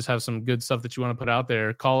 or you just have some good stuff that you want to put out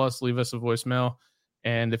there, call us, leave us a voicemail,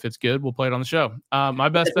 and if it's good, we'll play it on the show. My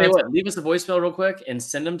best bet. Leave us a voicemail real quick and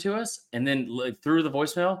send them to us, and then through the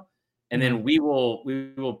voicemail. And then we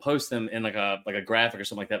will post them in like a graphic or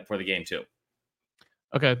something like that before the game too.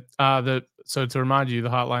 Okay. So to remind you, the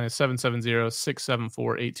hotline is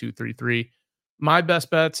 770-674-8233. My best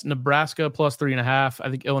bets: Nebraska plus 3.5. I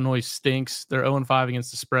think Illinois stinks. They're 0-5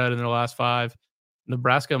 against the spread in their last 5.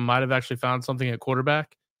 Nebraska might have actually found something at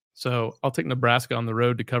quarterback, so I'll take Nebraska on the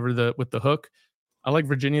road to cover with the hook. I like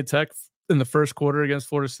Virginia Tech in the first quarter against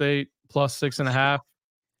Florida State plus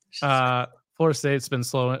 6.5. Florida State's been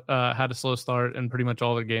slow, had a slow start in pretty much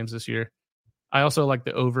all their games this year. I also like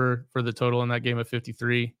the over for the total in that game of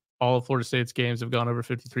 53. All of Florida State's games have gone over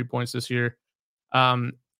 53 points this year.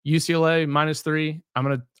 UCLA -3.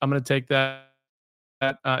 I'm gonna take that.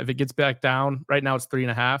 If it gets back down, right now it's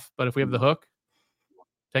 3.5. But if we have the hook,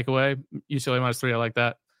 take away UCLA -3. I like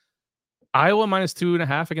that. Iowa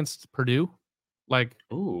 -2.5 against Purdue.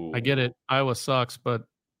 Ooh. I get it. Iowa sucks, but.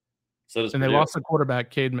 So does and Purdue. They lost the quarterback,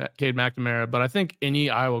 Cade McNamara, but I think any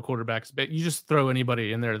Iowa quarterbacks, you just throw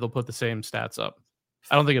anybody in there, they'll put the same stats up.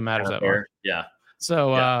 I don't think it matters that much. Yeah.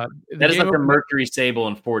 So that is like the Mercury Sable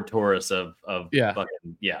and Ford Taurus of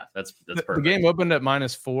fucking, that's perfect. The game opened at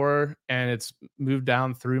 -4 and it's moved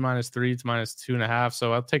down through -3 to -2.5.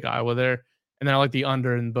 So I'll take Iowa there. And then I like the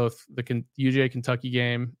under in both the UGA Kentucky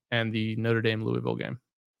game and the Notre Dame Louisville game.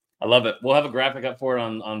 I love it. We'll have a graphic up for it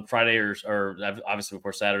on Friday or obviously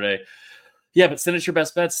before Saturday. Yeah, but send us your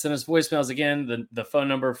best bets. Send us voicemails again. The phone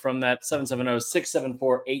number from that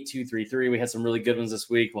 770-674-8233. We had some really good ones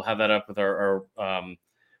this week. We'll have that up with our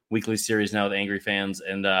weekly series now with Angry Fans.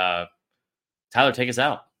 And Tyler, take us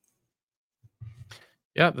out.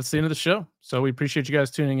 Yeah, that's the end of the show. So we appreciate you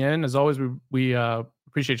guys tuning in. As always, we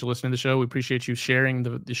appreciate you listening to the show. We appreciate you sharing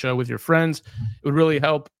the show with your friends. It would really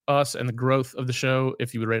help us and the growth of the show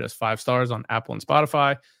if you would rate us 5 stars on Apple and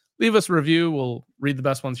Spotify. Leave us a review. We'll read the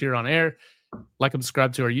best ones here on air. Like and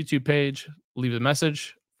subscribe to our YouTube page. Leave a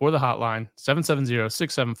message for the hotline,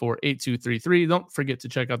 770-674-8233. Don't forget to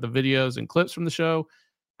check out the videos and clips from the show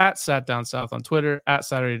at Sat Down South on Twitter, at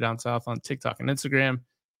Saturday Down South on TikTok and Instagram,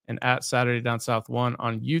 and at Saturday Down South 1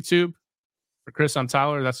 on YouTube. For Chris, I'm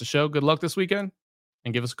Tyler. That's the show. Good luck this weekend,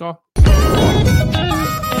 and give us a call.